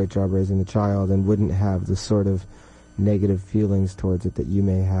do a great job raising the child and wouldn't have the sort of negative feelings towards it that you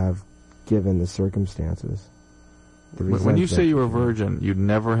may have given the circumstances. When you say you were a virgin, you'd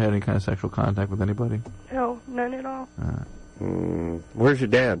never had any kind of sexual contact with anybody? No, none at all. Where's your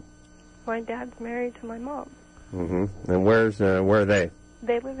dad? My dad's married to my mom. Mm-hmm. And where are they?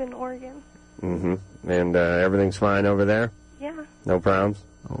 They live in Oregon. Mm-hmm. And everything's fine over there? Yeah. No problems?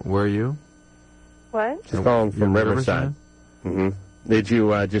 Where are you? What? Just calling from You're in Riverside. Mm-hmm. Did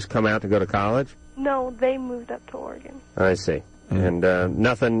you just come out to go to college? No, they moved up to Oregon. I see. And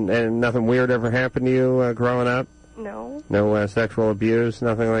nothing weird ever happened to you growing up? No. No sexual abuse,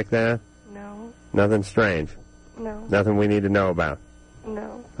 nothing like that? No. Nothing strange? No. Nothing we need to know about?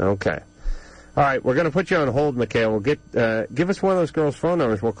 No. Okay. All right, we're going to put you on hold, Mikhail. We'll give us one of those girls' phone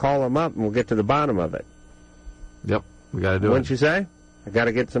numbers. We'll call them up, and we'll get to the bottom of it. Yep, we got to do What'd you say? I got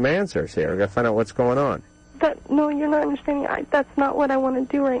to get some answers here. I got to find out what's going on. No, you're not understanding. That's not what I want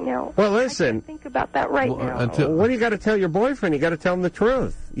to do right now. Well, listen. I can't think about that right now. What do you got to tell your boyfriend? You got to tell him the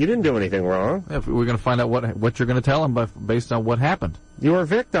truth. You didn't do anything wrong. Yeah, we're going to find out what you're going to tell him based on what happened. You were a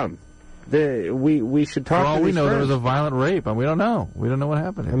victim. We should talk. For all to we these know, there friends. was a violent rape, and we don't know. We don't know what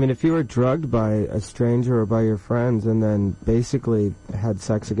happened. I mean, if you were drugged by a stranger or by your friends and then basically had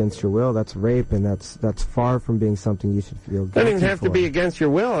sex against your will, that's rape, and that's far from being something you should feel guilty Doesn't even have for. to be against your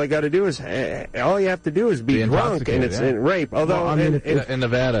will. All you got to do is all you have to do is be drunk, and it's rape. Although, Well, I mean, in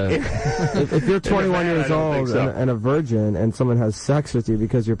Nevada, if you're 21 Nevada, years I don't think old so. and a virgin, and someone has sex with you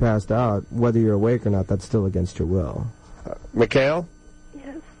because you're passed out, whether you're awake or not, that's still against your will. Mikhail?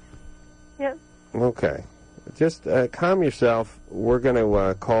 Yes. Yes. Okay. Just calm yourself. We're going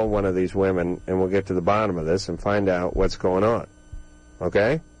to call one of these women, and we'll get to the bottom of this and find out what's going on.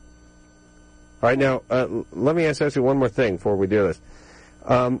 Okay? All right, now, let me ask you one more thing before we do this.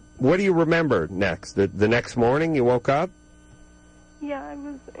 What do you remember next? The next morning you woke up? Yeah, I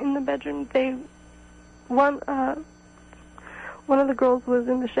was in the bedroom. One of the girls was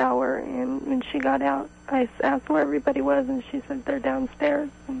in the shower, and when she got out, I asked where everybody was, and she said they're downstairs.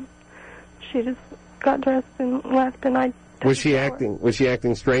 And she just got dressed and left, and I. Was she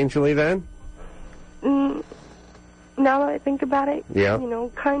acting strangely then? Now that I think about it, Yeah. you know,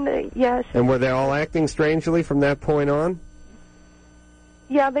 kind of, yeah. And were they all acting strangely from that point on?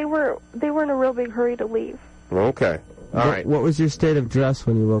 Yeah, they were in a real big hurry to leave. Okay. All right. What was your state of dress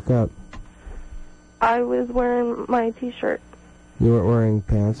when you woke up? I was wearing my T-shirt. You weren't wearing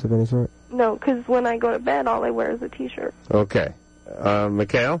pants of any sort? No, because when I go to bed, all I wear is a T-shirt. Okay.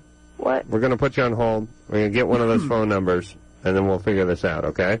 Mikhail? What? We're going to put you on hold. We're going to get one of those phone numbers, and then we'll figure this out,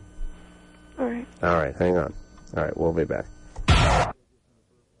 okay? All right. All right, hang on. All right, we'll be back.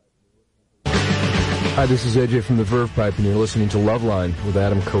 Hi, this is AJ from the Verve Pipe, and you're listening to Loveline with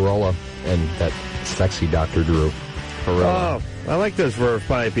Adam Carolla and that sexy Dr. Drew. Carolla. Oh, I like those Verve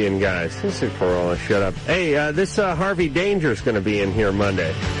Pipian guys. This is Corolla, shut up. Hey, this Harvey Danger's going to be in here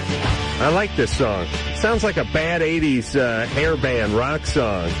Monday. I like this song. Sounds like a bad 80s hair band rock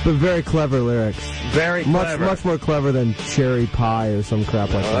song. But very clever lyrics. Very clever. Much more clever than Cherry Pie or some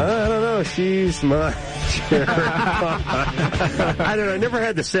crap like that. I don't know. She's my cherry pie. I don't know. I never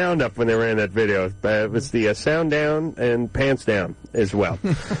had the sound up when they ran that video. It was the sound down and pants down as well.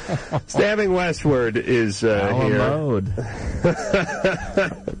 Stabbing Westward is here. mode.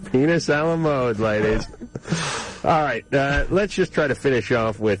 Penis a la mode, ladies. All right, let's just try to finish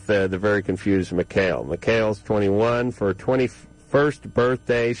off with the very confused Mikhail. Mikhail's 21. For her 21st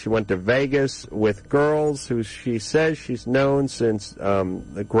birthday, she went to Vegas with girls who she says she's known since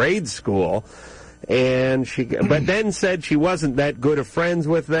the grade school. And but then said she wasn't that good of friends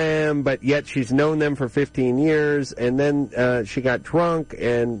with them, but yet she's known them for 15 years. And then she got drunk,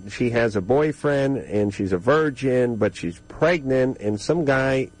 and she has a boyfriend, and she's a virgin, but she's pregnant, and some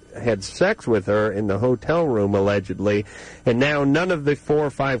guy had sex with her in the hotel room, allegedly. And now none of the 4 or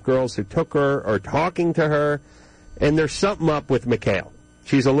 5 girls who took her are talking to her. And there's something up with Mikhail.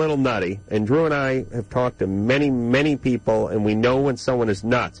 She's a little nutty, and Drew and I have talked to many, many people, and we know when someone is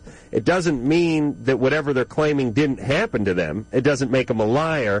nuts. It doesn't mean that whatever they're claiming didn't happen to them. It doesn't make them a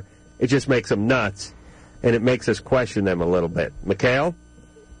liar. It just makes them nuts, and it makes us question them a little bit. Mikhail?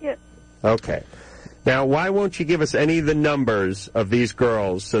 Yes. Okay. Now, why won't you give us any of the numbers of these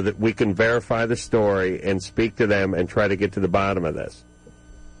girls so that we can verify the story and speak to them and try to get to the bottom of this?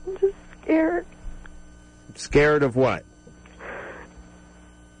 I'm just scared. Scared of what?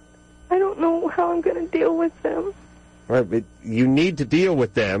 I don't know how I'm going to deal with them. Right, but you need to deal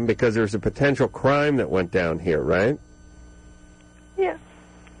with them because there's a potential crime that went down here, right? Yes.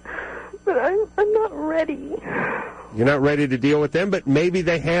 But I'm not ready. You're not ready to deal with them, but maybe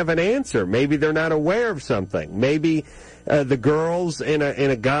they have an answer. Maybe they're not aware of something. Maybe the girls and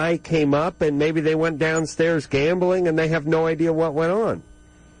a guy came up, and maybe they went downstairs gambling, and they have no idea what went on.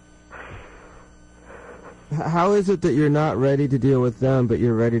 How is it that you're not ready to deal with them, but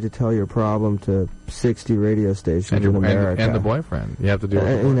you're ready to tell your problem to 60 radio stations in America? And the boyfriend. You have to deal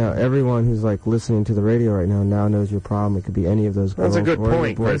with the You know, everyone who's like listening to the radio right now knows your problem. It could be any of those girls. That's a good or your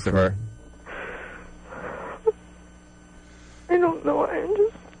point, boyfriend. Christopher. I don't know. All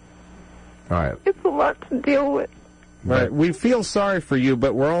right. It's a lot to deal with. Right. We feel sorry for you,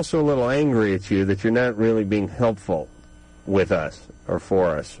 but we're also a little angry at you that you're not really being helpful with us or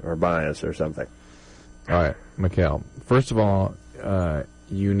for us or by us or something. All right, Mikhail. First of all,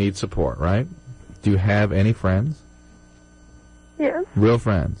 you need support, right? Do you have any friends? Yes. Real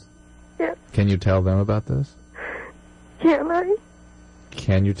friends? Yes. Can you tell them about this? Can I?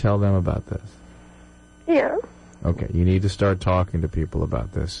 Can you tell them about this? Yeah. Okay, you need to start talking to people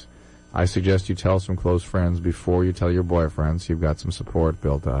about this. I suggest you tell some close friends before you tell your boyfriend, so you've got some support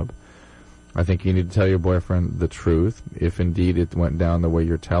built up. I think you need to tell your boyfriend the truth. If indeed it went down the way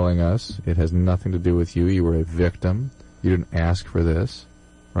you're telling us, it has nothing to do with you. You were a victim. You didn't ask for this,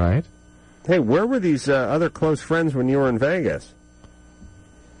 right? Hey, where were these other close friends when you were in Vegas?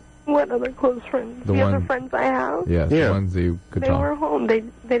 What other close friends? The other one- friends I have? Yes, Yeah. the ones that you could They talk. were home. They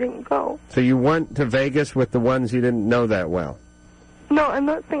didn't go. So you went to Vegas with the ones you didn't know that well? No, I'm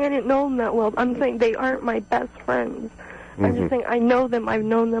not saying I didn't know them that well. I'm saying they aren't my best friends. I'm just saying I know them. I've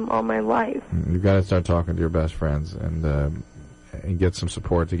known them all my life. You've got to start talking to your best friends and get some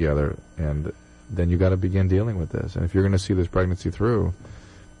support together, and then you got to begin dealing with this. And if you're going to see this pregnancy through,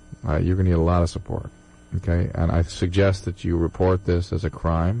 you're going to need a lot of support. Okay, and I suggest that you report this as a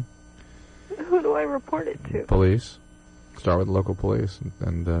crime. Who do I report it to? Police. Start with the local police,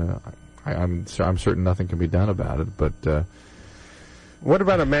 and I'm certain nothing can be done about it. But what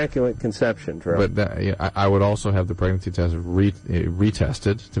about immaculate conception, Drew? But I would also have the pregnancy test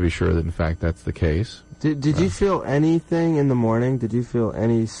retested to be sure that in fact that's the case. Did you feel anything in the morning? Did you feel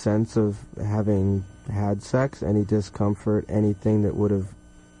any sense of having had sex? Any discomfort? Anything that would have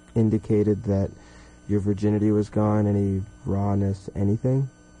indicated that your virginity was gone? Any rawness? Anything?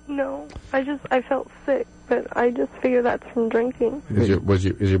 No, I felt sick, but I just figure that's from drinking. Is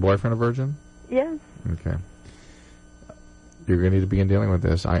your boyfriend a virgin? Yes. Okay. You're going to need to begin dealing with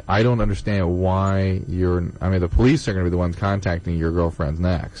this. I don't understand why the police are going to be the ones contacting your girlfriends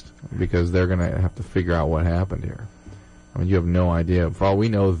next, because they're going to have to figure out what happened here. I mean, you have no idea. For all we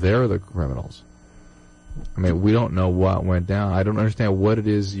know, they're the criminals. I mean, we don't know what went down. I don't understand what it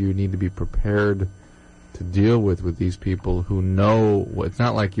is you need to be prepared to deal with these people who know. It's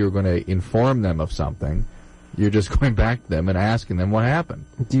not like you're going to inform them of something. You're just going back to them and asking them what happened.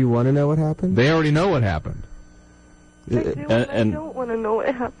 Do you want to know what happened? They already know what happened. I do, I don't want to know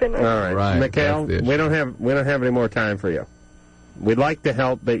what happened. All right, Mikhail, we don't have any more time for you. We'd like to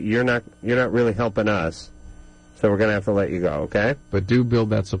help, but you're not really helping us, so we're going to have to let you go. Okay? But do build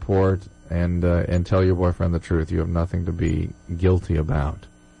that support and tell your boyfriend the truth. You have nothing to be guilty about.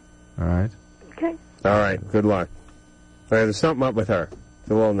 All right? Okay. All right. Good luck. All right, there's something up with her. It's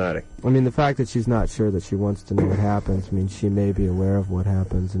a little nutty. I mean, the fact that she's not sure that she wants to know what happens means she may be aware of what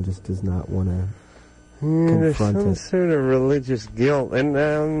happens and just does not want to There's confront some it. sort of religious guilt, and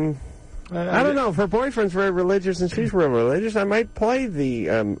I don't know. If her boyfriend's very religious and she's real religious, I might play the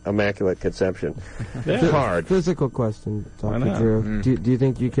Immaculate Conception card. Physical question, Why Dr. not? Drew. Mm. Do you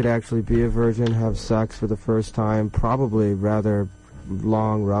think you could actually be a virgin, have sex for the first time, probably rather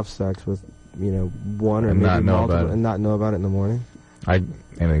long, rough sex with, one or And maybe not know multiple, about it. and not know about it in the morning?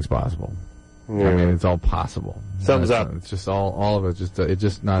 Anything's possible. Yeah. I mean, it's all possible. Thumbs up. It's just all of it. It's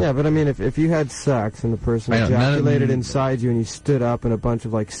just not. Yeah, but I mean, if you had sex and the person I know, ejaculated inside you and you stood up and a bunch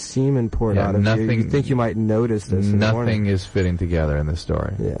of semen poured out of you, you think you might notice this in the morning. Nothing is fitting together in this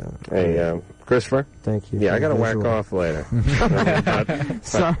story. Yeah. Hey, Christopher? Thank you. Yeah, for I got to the whack visual. off later.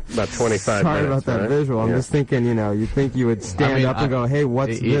 Sorry. About 25 Sorry minutes. about that right? visual. I'm Yeah. just thinking, you think you would stand up and go, hey,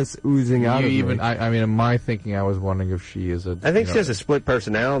 what's this oozing out of me? In my thinking, I was wondering if she is a. I think she has a split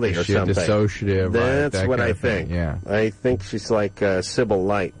personality or Is she a something. dissociative, right, That's that what kind I of thing, think. yeah. I think she's like Sybil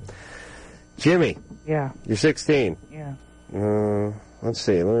Light. Jimmy. Yeah. You're 16. Yeah. Let's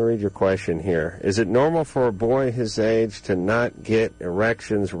see. Let me read your question here. Is it normal for a boy his age to not get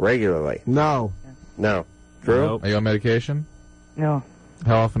erections regularly? No. No. Drew? Are you on medication? No.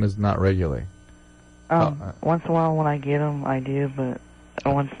 How often is not regularly? Once in a while when I get them, I do, but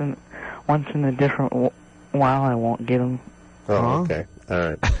once in a different while, I won't get them. Oh, okay. All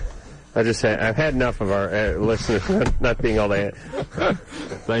right. I just say I've had enough of our listeners not being all that.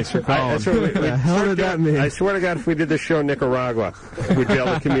 Thanks for calling. What the hell did that mean? I swear to God, if we did this show in Nicaragua, we'd be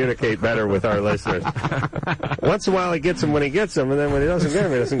able to communicate better with our listeners. Once in a while he gets them when he gets them, and then when he doesn't get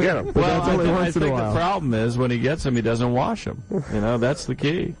them, he doesn't get them. Well, I think the problem is when he gets them, he doesn't wash them. You know, that's the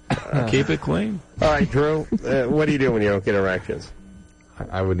key. Keep it clean. All right, Drew, what do you do when you don't get erections?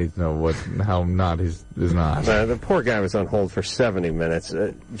 I would need to know how not is not. The poor guy was on hold for 70 minutes.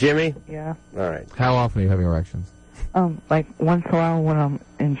 Jimmy? Yeah. All right. How often are you having erections? Like once in a while when I'm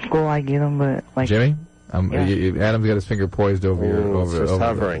in school, I get them, but like. Jimmy? Yeah. Adam's got his finger poised over your over. Just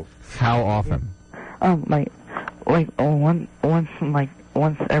hovering. How often?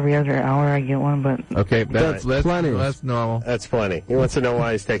 Once every other hour I get one, but. Okay, that's plenty. That's normal. That's plenty. He wants to know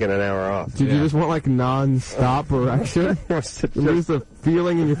why he's taking an hour off. Did you just want like non-stop erection? You lose the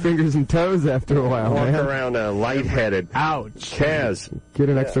feeling in your fingers and toes after a while, Walk man. around lightheaded. Ouch. Kaz. Get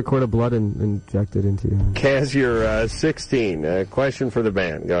an extra quart of blood and inject it into you. Kaz, you're 16. Question for the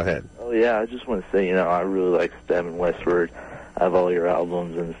band. Go ahead. Oh, yeah, I just want to say, I really like Stabbing Westward. I have all your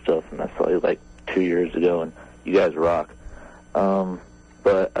albums and stuff, and I saw you like 2 years ago, and you guys rock.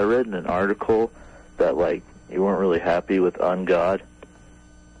 But I read in an article that, you weren't really happy with Ungod.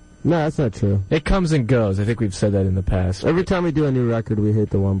 No, that's not true. It comes and goes. I think we've said that in the past. Every time we do a new record, we hate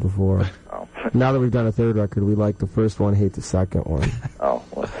the one before. Oh. Now that we've done a third record, we like the first one, hate the second one. Oh,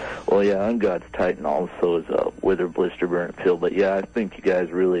 well, yeah, Ungod's tight, and also is Wither, Blister, Burn, Pill. But yeah, I think you guys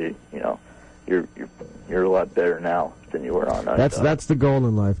really, you're a lot better now than you were on Ungod. That's the goal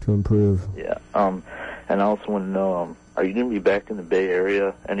in life, to improve. Yeah. And I also want to know, are you going to be back in the Bay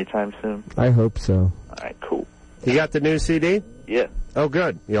Area anytime soon? I hope so. All right, cool. You got the new CD? Yeah. Oh,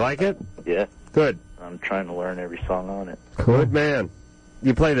 good. You like it? Yeah. Good. I'm trying to learn every song on it. Cool. Good man.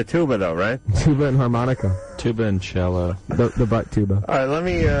 You play the tuba, though, right? Tuba and harmonica. Tuba and cello. The butt tuba. All right, let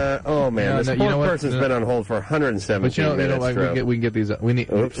me, this poor person's been on hold for 117 minutes. But we can get these, we need,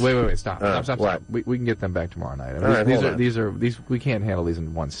 wait, stop. We can get them back tomorrow night. I mean, these we can't handle these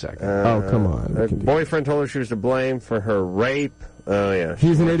in 1 second. Oh, come on. Her boyfriend told her she was to blame for her rape. Oh, yeah.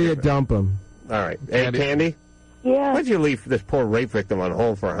 He's an idiot, dump him. All right. Hey, Candy? Yeah. Why'd you leave this poor rape victim on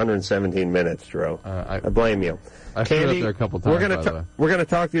hold for 117 minutes, Drew? I blame you. I Candy, there a couple times, we're gonna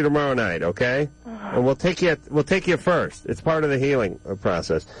talk to you tomorrow night, okay? And we'll take you first. It's part of the healing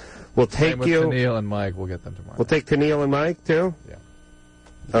process. We'll take you. Tennille and Mike. We'll get them tomorrow. We'll take Tennille and Mike too. Yeah.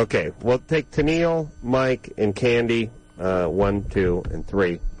 Okay. We'll take Tennille, Mike, and Candy. 1, 2, and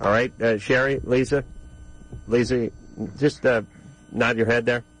 3. All right, Sherry, Lisa, just nod your head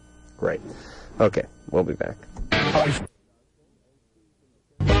there. Great. Okay, we'll be back.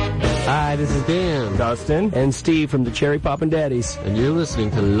 Hi, this is Dan, Dustin, and Steve from the Cherry Poppin' Daddies. And you're listening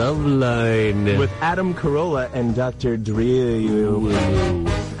to Love Line with Adam Carolla and Dr. Drew.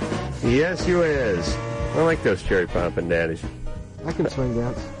 Yes, you is. I like those Cherry Poppin' Daddies. I can swing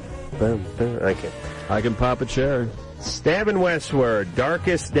dance. Boom, boom. I can pop a cherry. Stabbing Westward.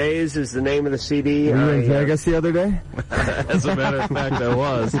 Darkest Days is the name of the CD. Were you in Vegas the other day? As a matter of fact, I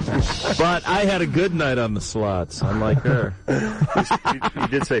was. But I had a good night on the slots, unlike her. You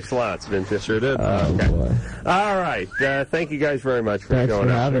did say slots, didn't you? Sure did. Okay. Boy. All right. Thank you guys very much for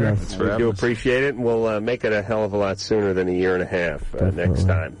showing up. We do appreciate it, and we'll make it a hell of a lot sooner than a year and a half next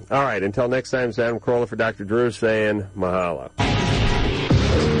time. All right. Until next time, it's Adam Carolla for Dr. Drew saying mahalo.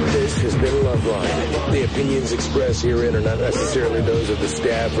 This has been Loveline. The opinions expressed herein are not necessarily those of the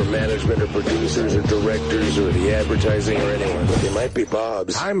staff or management or producers or directors or the advertising or anyone, but they might be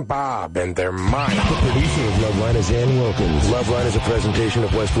Bob's. I'm Bob, and they're mine. The producer of Loveline is Ann Wilkins. Loveline is a presentation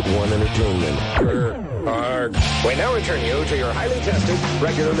of Westwood One Entertainment. Arg. We now return you to your highly tested,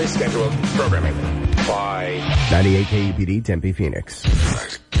 regularly scheduled programming. Bye. 98 KUPD, Tempe, Phoenix.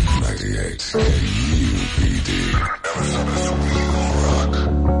 98 KUPD.